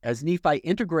performance as Nephi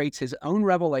integrates his own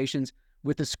revelations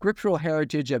with the scriptural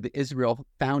heritage of Israel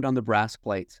found on the brass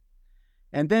plates.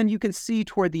 And then you can see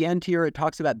toward the end here, it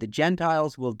talks about the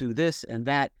Gentiles will do this and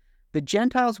that. The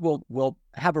Gentiles will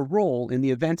have a role in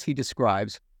the events he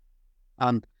describes.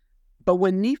 But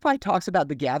when Nephi talks about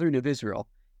the gathering of Israel,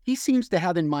 he seems to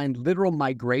have in mind literal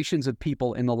migrations of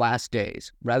people in the last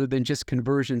days, rather than just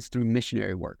conversions through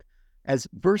missionary work. As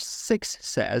verse 6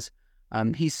 says,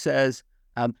 he says,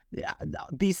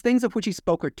 these things of which he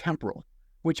spoke are temporal,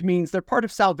 which means they're part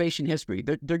of salvation history.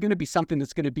 They're going to be something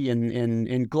that's going to be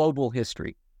in global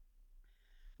history.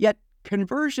 Yet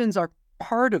conversions are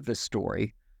part of the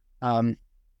story.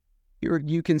 Here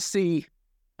you can see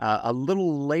a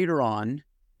little later on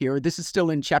here, this is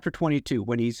still in chapter 22,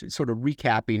 when he's sort of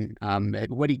recapping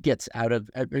what he gets out of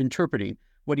interpreting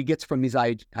what he gets from these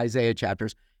Isaiah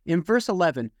chapters. In verse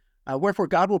 11, wherefore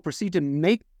God will proceed to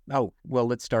make,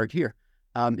 let's start here.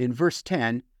 In verse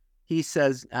 10, he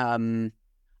says,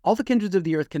 all the kindreds of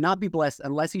the earth cannot be blessed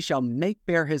unless he shall make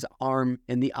bare his arm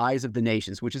in the eyes of the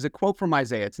nations, which is a quote from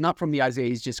Isaiah. It's not from the Isaiah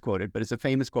he's just quoted, but it's a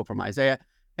famous quote from Isaiah.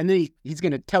 And then he's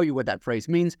going to tell you what that phrase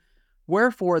means.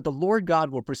 Wherefore the Lord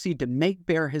God will proceed to make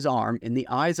bare his arm in the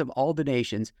eyes of all the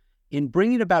nations, in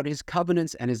bringing about his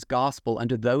covenants and his gospel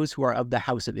unto those who are of the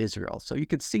house of Israel. So you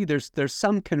can see there's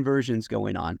some conversions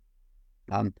going on.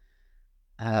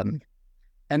 And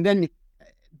then,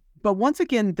 but once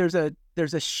again, there's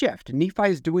a shift. Nephi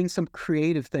is doing some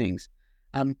creative things.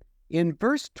 In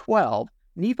verse 12,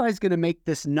 Nephi is going to make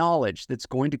this knowledge that's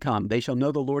going to come. They shall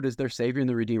know the Lord as their Savior and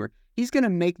the Redeemer. He's going to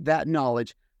make that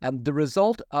knowledge the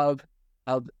result of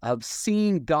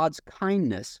seeing God's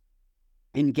kindness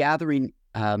in gathering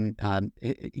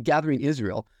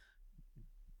Israel.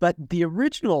 But the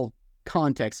original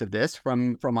context of this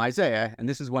from Isaiah, and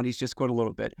this is one he's just quoted a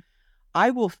little bit,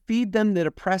 I will feed them that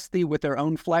oppress thee with their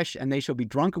own flesh, and they shall be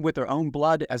drunken with their own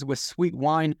blood as with sweet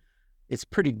wine. It's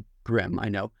pretty grim, I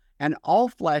know. And all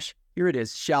flesh, here it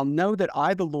is, shall know that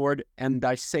I, the Lord, am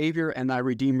thy Savior and thy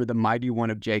Redeemer, the mighty one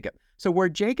of Jacob. So where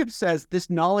Jacob says this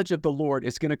knowledge of the Lord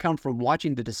is going to come from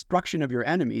watching the destruction of your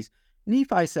enemies,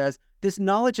 Nephi says this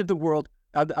knowledge of the world,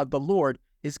 of the Lord,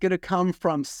 is going to come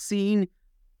from seeing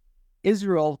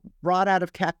Israel brought out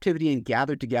of captivity and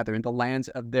gathered together in the lands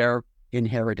of their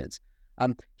inheritance.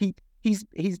 He's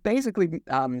basically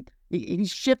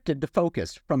he's shifted the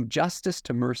focus from justice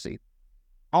to mercy.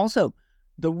 Also,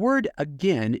 the word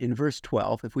again in verse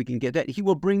 12, if we can get that, he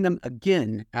will bring them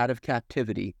again out of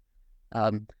captivity.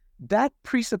 that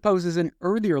presupposes an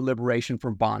earlier liberation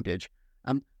from bondage,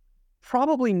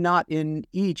 probably not in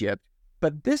Egypt,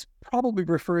 but this probably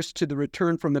refers to the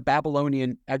return from the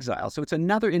Babylonian exile. So it's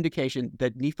another indication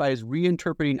that Nephi is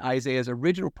reinterpreting Isaiah's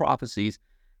original prophecies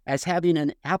as having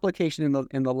an application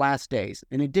in the last days,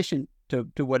 in addition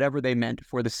to whatever they meant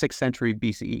for the 6th century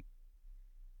BCE.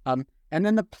 And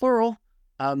then the plural,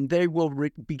 they will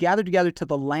be gathered together to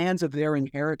the lands of their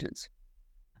inheritance.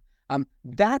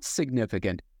 That's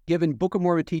significant, given Book of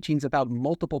Mormon teachings about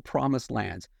multiple promised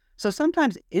lands. So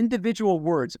sometimes individual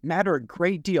words matter a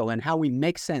great deal in how we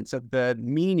make sense of the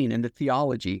meaning and the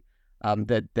theology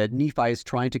that Nephi is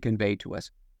trying to convey to us.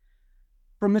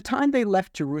 From the time they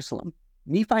left Jerusalem,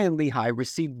 Nephi and Lehi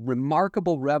received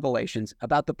remarkable revelations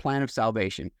about the plan of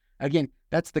salvation. Again,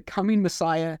 that's the coming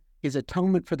Messiah, his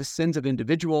atonement for the sins of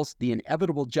individuals, the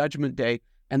inevitable judgment day,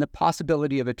 and the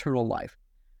possibility of eternal life.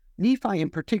 Nephi in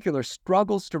particular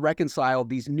struggles to reconcile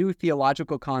these new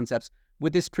theological concepts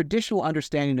with this traditional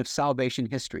understanding of salvation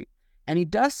history. And he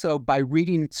does so by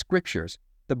reading scriptures,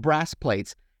 the brass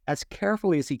plates, as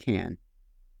carefully as he can.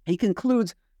 He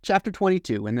concludes chapter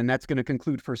 22, and then that's going to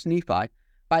conclude 1 Nephi,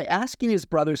 by asking his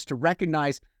brothers to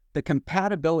recognize the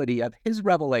compatibility of his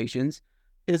revelations,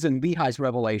 his and Lehi's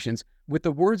revelations, with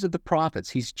the words of the prophets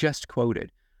he's just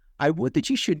quoted. I would that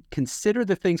ye should consider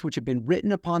the things which have been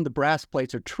written upon the brass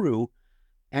plates are true,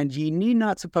 and ye need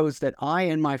not suppose that I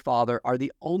and my Father are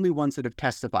the only ones that have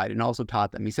testified and also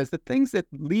taught them. He says the things that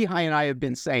Lehi and I have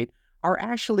been saying are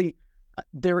actually,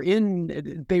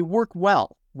 they work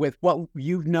well with what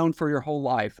you've known for your whole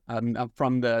life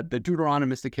from the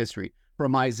Deuteronomistic history,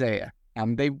 from Isaiah.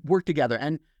 They work together,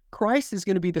 and Christ is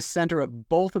going to be the center of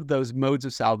both of those modes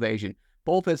of salvation,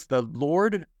 both as the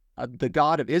Lord, the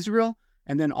God of Israel,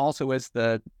 and then also as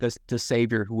the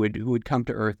Savior who would come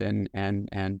to earth and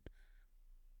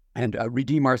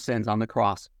redeem our sins on the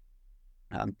cross.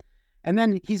 And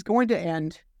then he's going to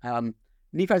end,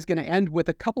 Nephi's going to end with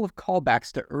a couple of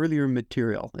callbacks to earlier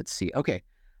material. Let's see. Okay.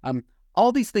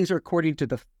 All these things are according to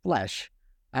the flesh,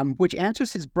 which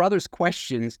answers his brother's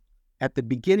questions at the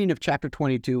beginning of chapter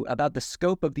 22 about the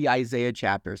scope of the Isaiah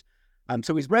chapters.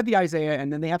 So he's read the Isaiah,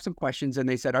 and then they have some questions, and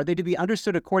they said, are they to be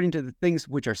understood according to the things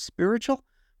which are spiritual,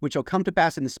 which will come to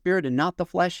pass in the spirit and not the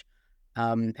flesh?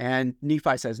 And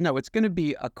Nephi says, no, it's going to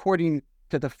be according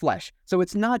to the flesh. So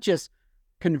it's not just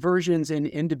conversions in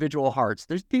individual hearts.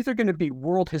 These are going to be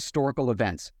world historical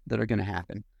events that are going to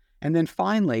happen. And then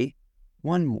finally,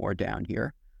 one more down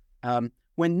here.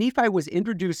 When Nephi was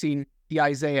introducing the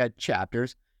Isaiah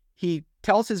chapters, he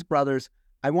tells his brothers,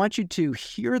 I want you to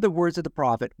hear the words of the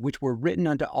prophet, which were written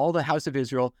unto all the house of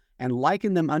Israel, and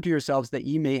liken them unto yourselves, that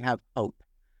ye may have hope.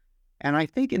 And I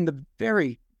think in the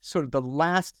very sort of the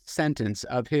last sentence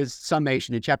of his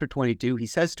summation in chapter 22, he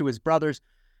says to his brothers,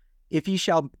 if ye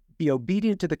shall be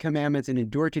obedient to the commandments and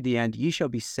endure to the end, ye shall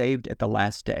be saved at the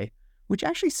last day, which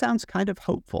actually sounds kind of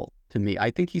hopeful to me.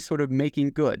 I think he's sort of making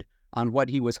good on what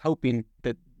he was hoping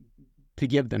to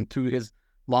give them through his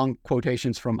long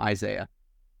quotations from Isaiah.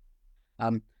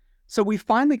 So we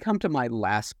finally come to my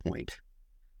last point,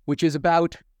 which is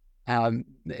about,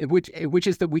 which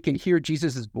is that we can hear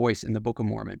Jesus' voice in the Book of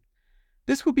Mormon.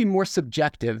 This would be more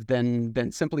subjective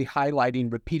than simply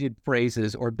highlighting repeated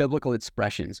phrases or biblical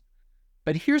expressions.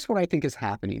 But here's what I think is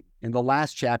happening in the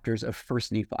last chapters of 1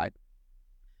 Nephi.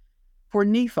 For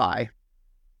Nephi,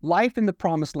 life in the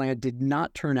Promised Land did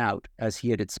not turn out as he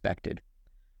had expected.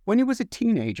 When he was a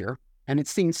teenager and had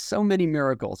seen so many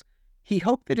miracles, he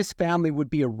hoped that his family would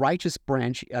be a righteous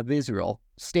branch of Israel,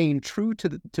 staying true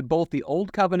to both the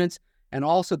old covenants and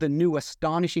also the new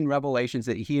astonishing revelations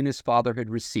that he and his father had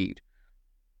received.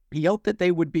 He hoped that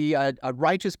they would be a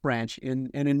righteous branch in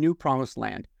a new promised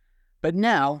land. But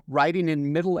now, writing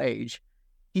in middle age,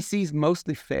 he sees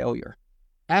mostly failure.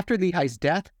 After Lehi's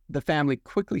death, the family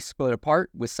quickly split apart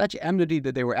with such enmity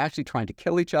that they were actually trying to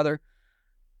kill each other.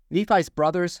 Nephi's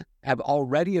brothers have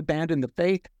already abandoned the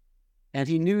faith, and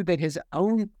he knew that his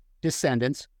own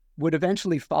descendants would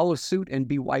eventually follow suit and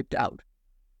be wiped out.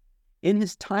 In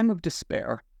his time of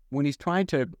despair, when he's trying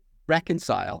to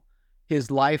reconcile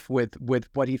his life with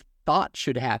what he thought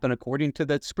should happen according to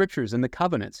the scriptures and the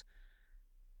covenants,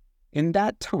 in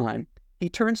that time, he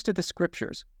turns to the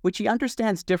scriptures, which he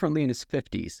understands differently in his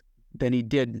 50s than he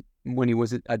did when he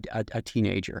was a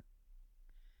teenager.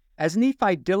 As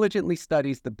Nephi diligently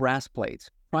studies the brass plates,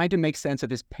 trying to make sense of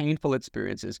his painful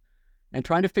experiences, and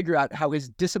trying to figure out how his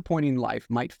disappointing life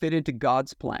might fit into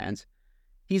God's plans,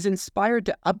 he's inspired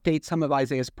to update some of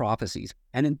Isaiah's prophecies.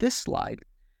 And in this slide,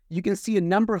 you can see a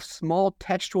number of small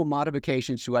textual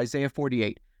modifications to Isaiah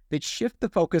 48 that shift the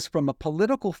focus from a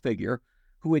political figure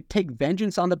who would take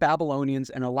vengeance on the Babylonians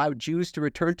and allow Jews to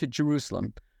return to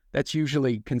Jerusalem. That's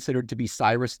usually considered to be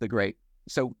Cyrus the Great.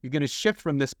 So you're going to shift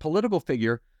from this political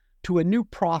figure to a new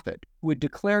prophet who would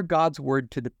declare God's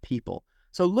word to the people.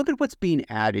 So look at what's being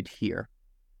added here.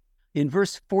 In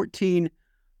verse 14,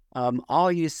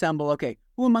 all ye assemble, okay,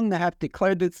 who among them hath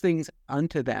declared these things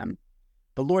unto them?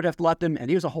 The Lord hath left them, and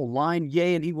here's a whole line,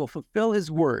 yea, and he will fulfill his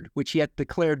word, which he hath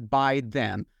declared by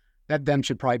them. That them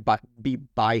should probably be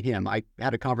by him. I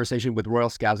had a conversation with Royal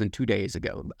Scousen 2 days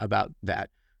ago about that.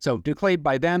 So declared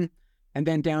by them, and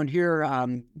then down here,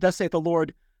 thus saith the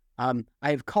Lord, I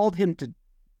have called him to,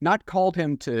 not called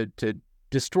him to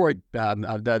destroy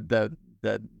the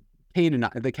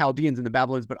Canaanites, the Chaldeans and the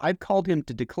Babylonians, but I've called him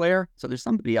to declare. So there's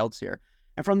somebody else here.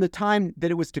 And from the time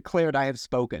that it was declared, I have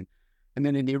spoken. And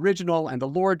then in the original, and the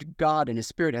Lord God and his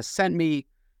Spirit has sent me,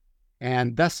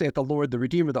 and thus saith the Lord, the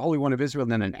Redeemer, the Holy One of Israel,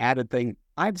 and then an added thing,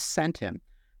 I've sent him.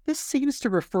 This seems to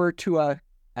refer to a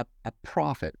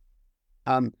prophet.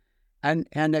 And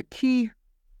a key,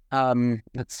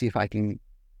 let's see if I can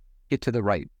get to the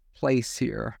right place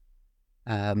here.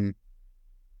 Okay,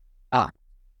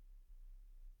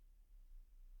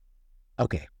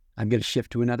 I'm going to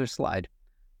shift to another slide.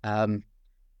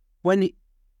 When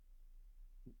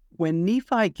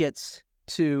Nephi gets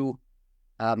to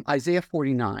Isaiah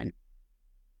 49,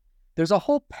 there's a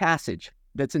whole passage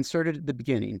that's inserted at the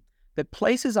beginning that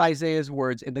places Isaiah's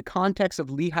words in the context of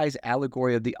Lehi's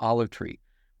allegory of the olive tree,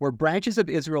 where branches of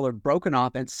Israel are broken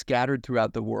off and scattered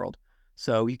throughout the world.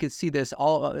 So you can see this,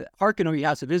 all hearken, O ye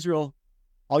house of Israel,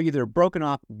 all you that are broken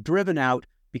off, driven out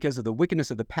because of the wickedness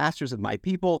of the pastors of my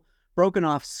people, broken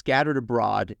off, scattered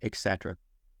abroad, etc.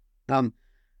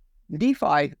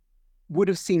 Nephi would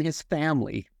have seen his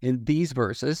family in these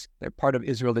verses. They're part of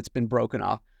Israel that's been broken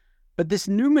off. But this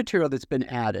new material that's been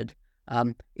added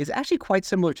is actually quite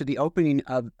similar to the opening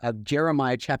of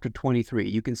Jeremiah chapter 23.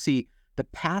 You can see the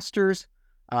pastors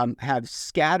have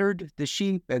scattered the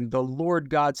sheep, and the Lord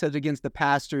God says against the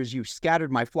pastors, you've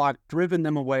scattered my flock, driven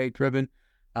them away,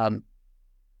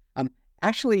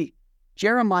 actually,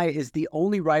 Jeremiah is the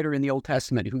only writer in the Old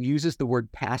Testament who uses the word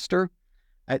pastor,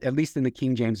 at least in the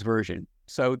King James Version.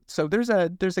 So there's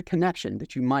a connection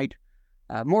that you might,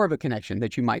 more of a connection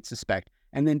that you might suspect.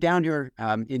 And then down here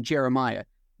in Jeremiah,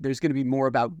 there's going to be more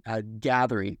about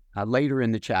gathering later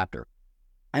in the chapter.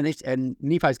 And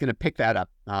Nephi's going to pick that up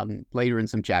later in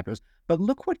some chapters. But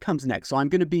look what comes next. So I'm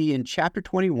going to be in chapter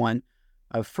 21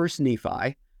 of 1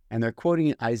 Nephi, and they're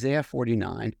quoting Isaiah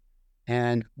 49,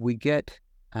 and we get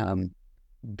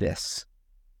this.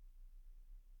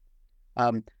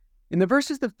 In the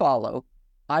verses that follow,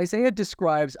 Isaiah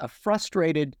describes a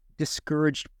frustrated,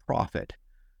 discouraged prophet.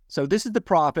 So this is the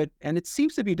prophet, and it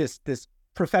seems to be this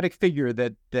prophetic figure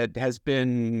that has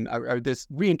been,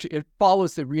 it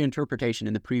follows the reinterpretation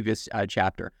in the previous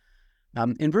chapter.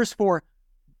 In verse 4,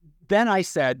 then I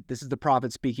said, this is the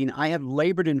prophet speaking, I have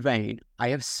labored in vain. I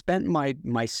have spent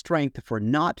my strength for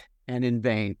naught and in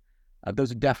vain.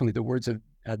 Those are definitely the words of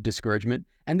discouragement.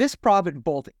 And this prophet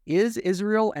both is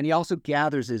Israel, and he also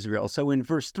gathers Israel. So in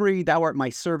verse 3, thou art my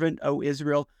servant, O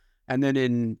Israel. And then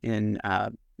in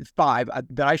 5,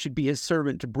 that I should be his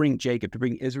servant to bring Jacob, to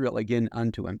bring Israel again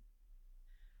unto him.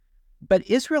 But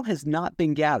Israel has not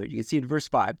been gathered. You can see in verse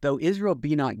 5, though Israel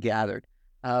be not gathered.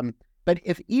 But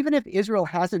even if Israel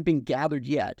hasn't been gathered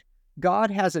yet,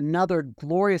 God has another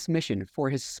glorious mission for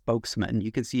his spokesman.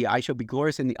 You can see, I shall be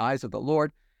glorious in the eyes of the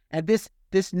Lord. And this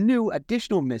new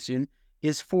additional mission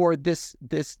is for this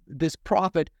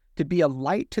prophet to be a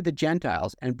light to the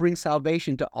Gentiles and bring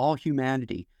salvation to all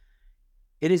humanity.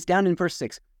 It is down in verse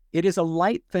 6. It is a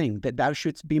light thing that thou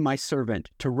shouldst be my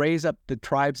servant to raise up the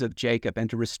tribes of Jacob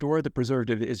and to restore the preserved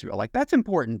of Israel. Like, that's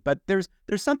important, but there's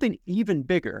something even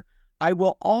bigger. I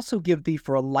will also give thee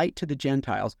for a light to the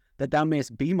Gentiles, that thou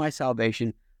mayest be my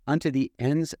salvation unto the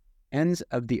ends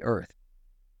of the earth.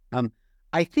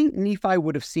 I think Nephi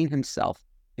would have seen himself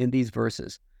in these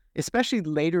verses, especially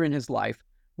later in his life,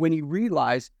 when he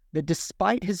realized that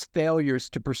despite his failures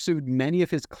to pursue many of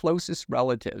his closest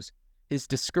relatives, his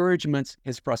discouragements,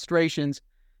 his frustrations,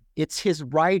 it's his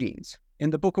writings in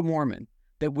the Book of Mormon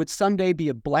that would someday be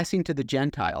a blessing to the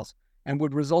Gentiles and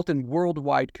would result in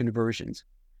worldwide conversions.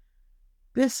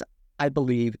 This, I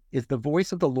believe, is the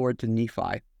voice of the Lord to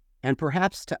Nephi, and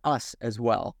perhaps to us as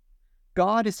well.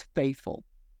 God is faithful,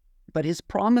 but his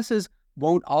promises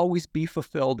won't always be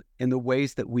fulfilled in the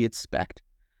ways that we expect.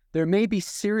 There may be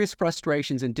serious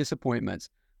frustrations and disappointments,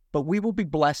 but we will be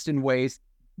blessed in ways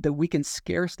that we can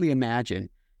scarcely imagine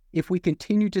if we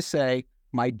continue to say,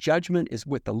 my judgment is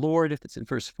with the Lord, if it's in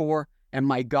verse 4, and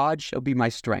my God shall be my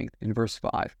strength, in verse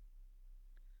 5.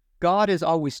 God is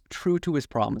always true to his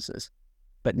promises,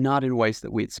 but not in ways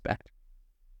that we expect.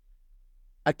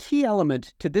 A key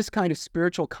element to this kind of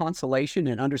spiritual consolation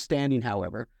and understanding,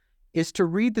 however, is to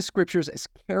read the scriptures as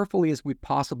carefully as we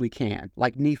possibly can,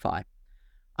 like Nephi.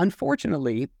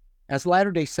 Unfortunately, as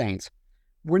Latter-day Saints,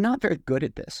 we're not very good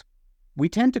at this. We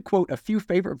tend to quote a few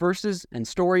favorite verses and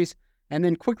stories and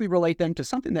then quickly relate them to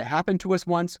something that happened to us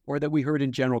once or that we heard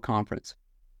in general conference.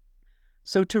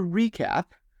 So to recap,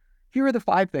 here are the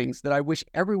 5 things that I wish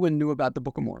everyone knew about the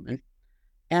Book of Mormon,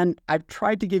 and I've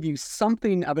tried to give you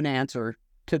something of an answer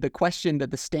to the question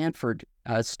that the Stanford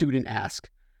student asked,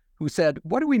 who said,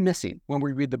 what are we missing when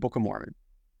we read the Book of Mormon?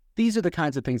 These are the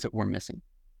kinds of things that we're missing.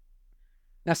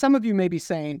 Now, some of you may be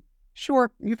saying,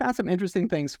 sure, you found some interesting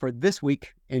things for this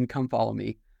week in Come Follow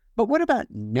Me, but what about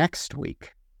next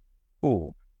week?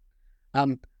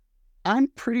 I'm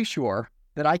pretty sure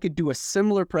that I could do a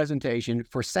similar presentation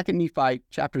for 2 Nephi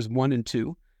chapters 1 and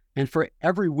 2, and for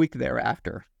every week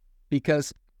thereafter,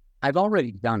 because I've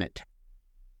already done it.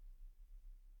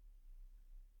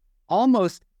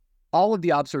 Almost all of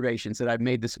the observations that I've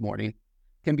made this morning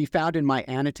can be found in my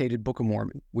annotated Book of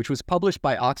Mormon, which was published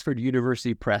by Oxford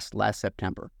University Press last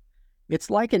September. It's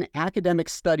like an academic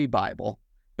study Bible,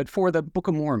 but for the Book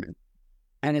of Mormon.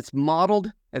 And it's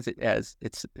modeled, as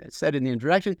it's said in the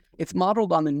introduction, it's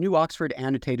modeled on the New Oxford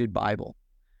Annotated Bible.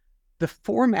 The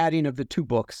formatting of the 2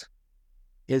 books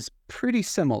is pretty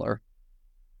similar,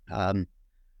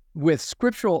 with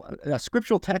scriptural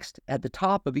text at the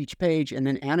top of each page and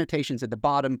then annotations at the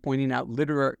bottom pointing out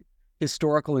literary,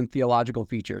 historical, and theological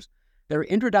features. There are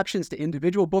introductions to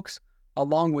individual books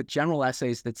along with general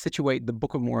essays that situate the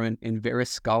Book of Mormon in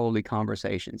various scholarly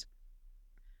conversations.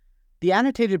 The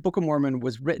annotated Book of Mormon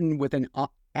was written with an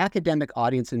academic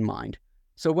audience in mind.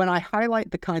 So when I highlight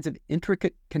the kinds of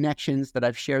intricate connections that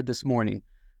I've shared this morning,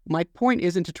 my point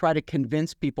isn't to try to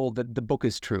convince people that the book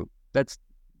is true. That's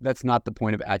not the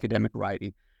point of academic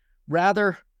writing.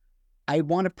 Rather, I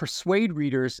want to persuade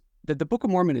readers that the Book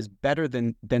of Mormon is better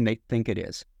than they think it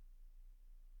is.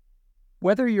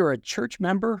 Whether you're a church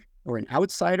member or an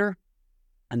outsider,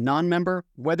 a non-member,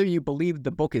 whether you believe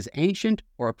the book is ancient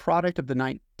or a product of the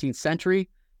 19th century,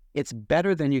 it's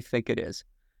better than you think it is.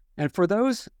 And for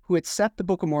those who accept the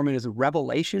Book of Mormon as a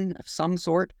revelation of some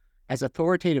sort, as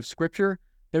authoritative scripture,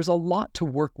 there's a lot to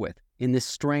work with in this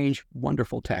strange,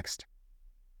 wonderful text.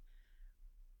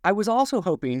 I was also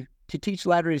hoping to teach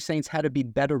Latter-day Saints how to be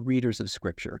better readers of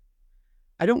scripture.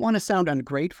 I don't want to sound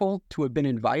ungrateful to have been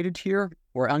invited here,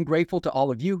 or ungrateful to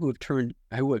all of you who have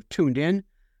tuned in,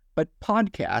 but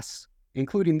podcasts,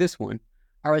 including this one,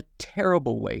 are a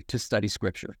terrible way to study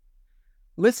scripture.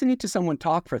 Listening to someone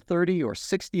talk for 30 or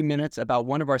 60 minutes about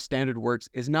one of our standard works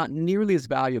is not nearly as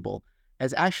valuable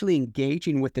as actually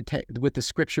engaging with the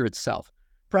scripture itself,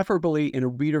 preferably in a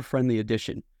reader-friendly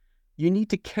edition. You need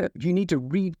to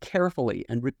read carefully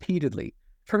and repeatedly,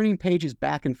 turning pages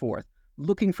back and forth,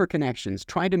 looking for connections,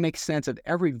 trying to make sense of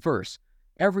every verse,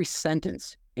 every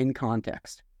sentence in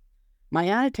context. My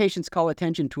annotations call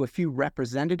attention to a few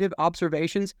representative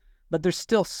observations, but there's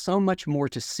still so much more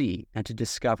to see and to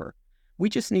discover. We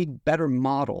just need better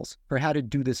models for how to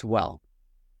do this well.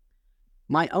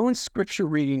 My own scripture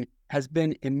reading has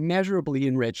been immeasurably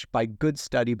enriched by good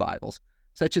study Bibles,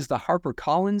 such as the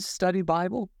HarperCollins Study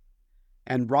Bible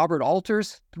and Robert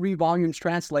Alter's 3 volumes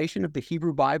translation of the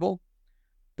Hebrew Bible,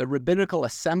 the Rabbinical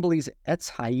Assembly's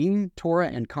Etz Hayim Torah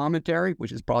and Commentary,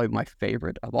 which is probably my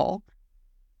favorite of all,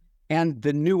 and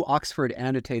the New Oxford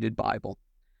Annotated Bible.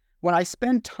 When I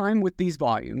spend time with these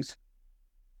volumes,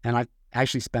 and I've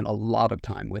actually spent a lot of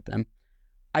time with them,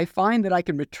 I find that I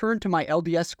can return to my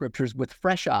LDS scriptures with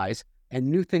fresh eyes and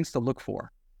new things to look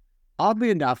for.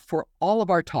 Oddly enough, for all of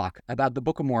our talk about the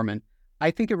Book of Mormon, I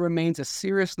think it remains a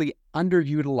seriously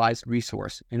underutilized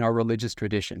resource in our religious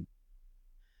tradition.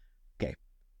 Okay,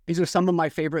 these are some of my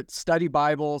favorite study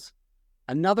Bibles.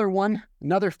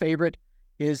 Another favorite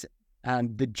is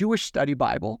the Jewish Study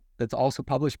Bible that's also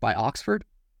published by Oxford.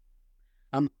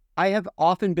 I have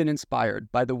often been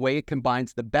inspired by the way it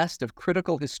combines the best of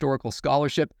critical historical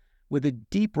scholarship with a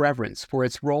deep reverence for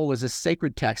its role as a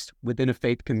sacred text within a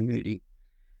faith community.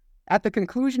 At the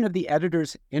conclusion of the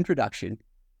editor's introduction,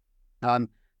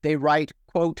 they write,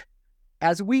 quote,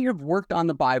 "As we have worked on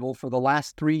the Bible for the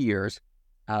last 3 years,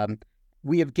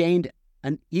 we have gained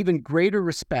an even greater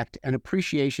respect and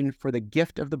appreciation for the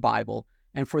gift of the Bible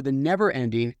and for the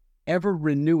never-ending,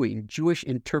 ever-renewing Jewish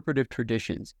interpretive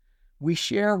traditions. We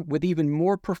share with even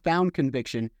more profound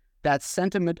conviction that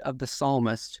sentiment of the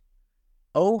psalmist,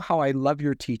 'Oh, how I love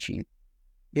your teaching.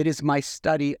 It is my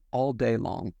study all day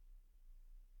long.'"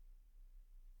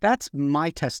 That's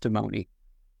my testimony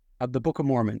of the Book of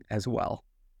Mormon as well.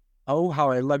 Oh, how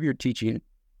I love your teaching.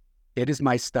 It is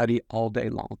my study all day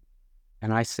long.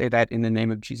 And I say that in the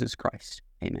name of Jesus Christ.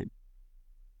 Amen.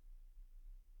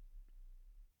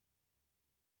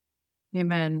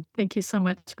 Amen. Thank you so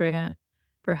much, Grant,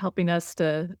 for helping us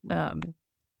to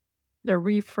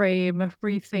reframe,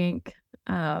 rethink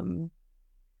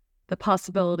the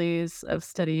possibilities of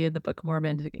study in the Book of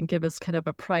Mormon and give us kind of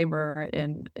a primer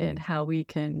in how we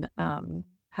can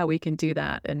do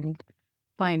that and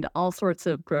find all sorts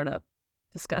of grown-up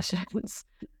discussions.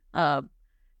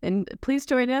 And please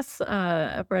join us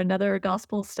for another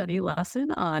gospel study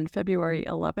lesson on February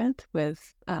 11th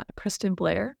with Kristen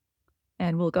Blair.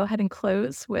 And we'll go ahead and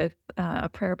close with a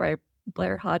prayer by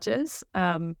Blair Hodges.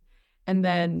 And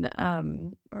then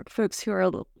folks who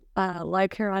are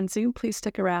live here on Zoom, please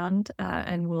stick around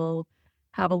and we'll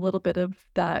have a little bit of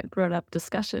that grown-up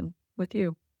discussion with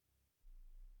you.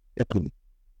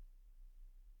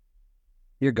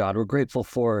 Dear God, we're grateful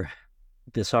for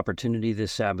this opportunity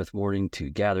this Sabbath morning to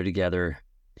gather together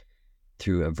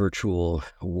through a virtual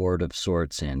award of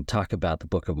sorts and talk about the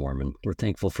Book of Mormon. We're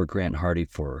thankful for Grant Hardy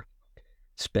for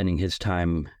spending his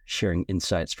time sharing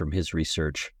insights from his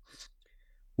research.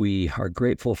 We are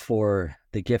grateful for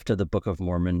the gift of the Book of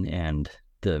Mormon and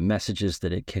the messages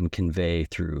that it can convey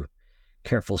through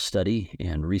careful study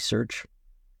and research.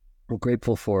 We're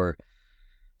grateful for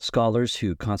scholars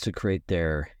who consecrate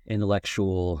their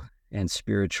intellectual and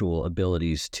spiritual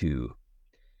abilities to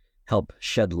help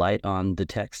shed light on the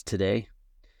text today.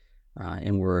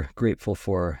 And we're grateful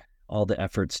for all the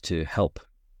efforts to help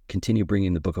continue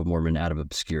bringing the Book of Mormon out of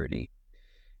obscurity.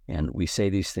 And we say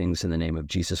these things in the name of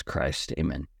Jesus Christ.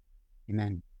 Amen.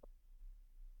 Amen.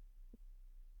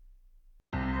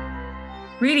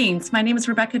 Greetings. My name is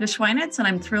Rebecca DeSchweinitz, and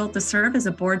I'm thrilled to serve as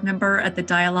a board member at the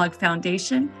Dialogue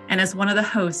Foundation and as one of the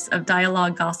hosts of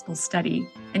Dialogue Gospel Study.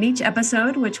 In each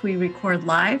episode, which we record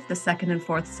live the second and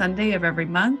fourth Sunday of every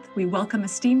month, we welcome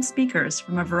esteemed speakers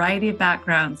from a variety of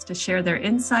backgrounds to share their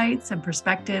insights and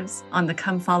perspectives on the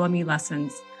Come Follow Me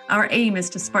lessons. Our aim is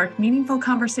to spark meaningful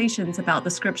conversations about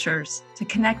the scriptures, to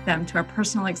connect them to our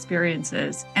personal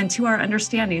experiences and to our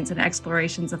understandings and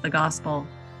explorations of the gospel.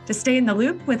 To stay in the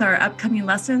loop with our upcoming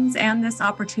lessons and this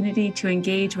opportunity to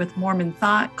engage with Mormon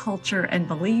thought, culture, and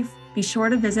belief, be sure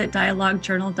to visit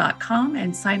dialoguejournal.com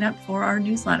and sign up for our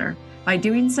newsletter. By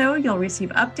doing so, you'll receive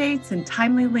updates and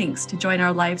timely links to join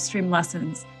our live stream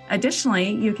lessons. Additionally,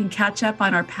 you can catch up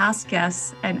on our past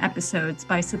guests and episodes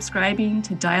by subscribing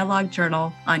to Dialogue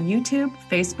Journal on YouTube,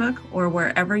 Facebook, or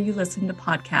wherever you listen to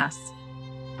podcasts.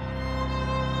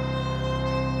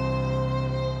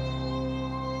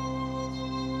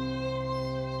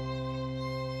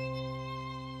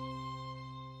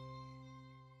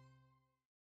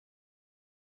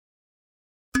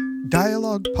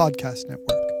 Dialogue Podcast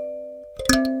Network.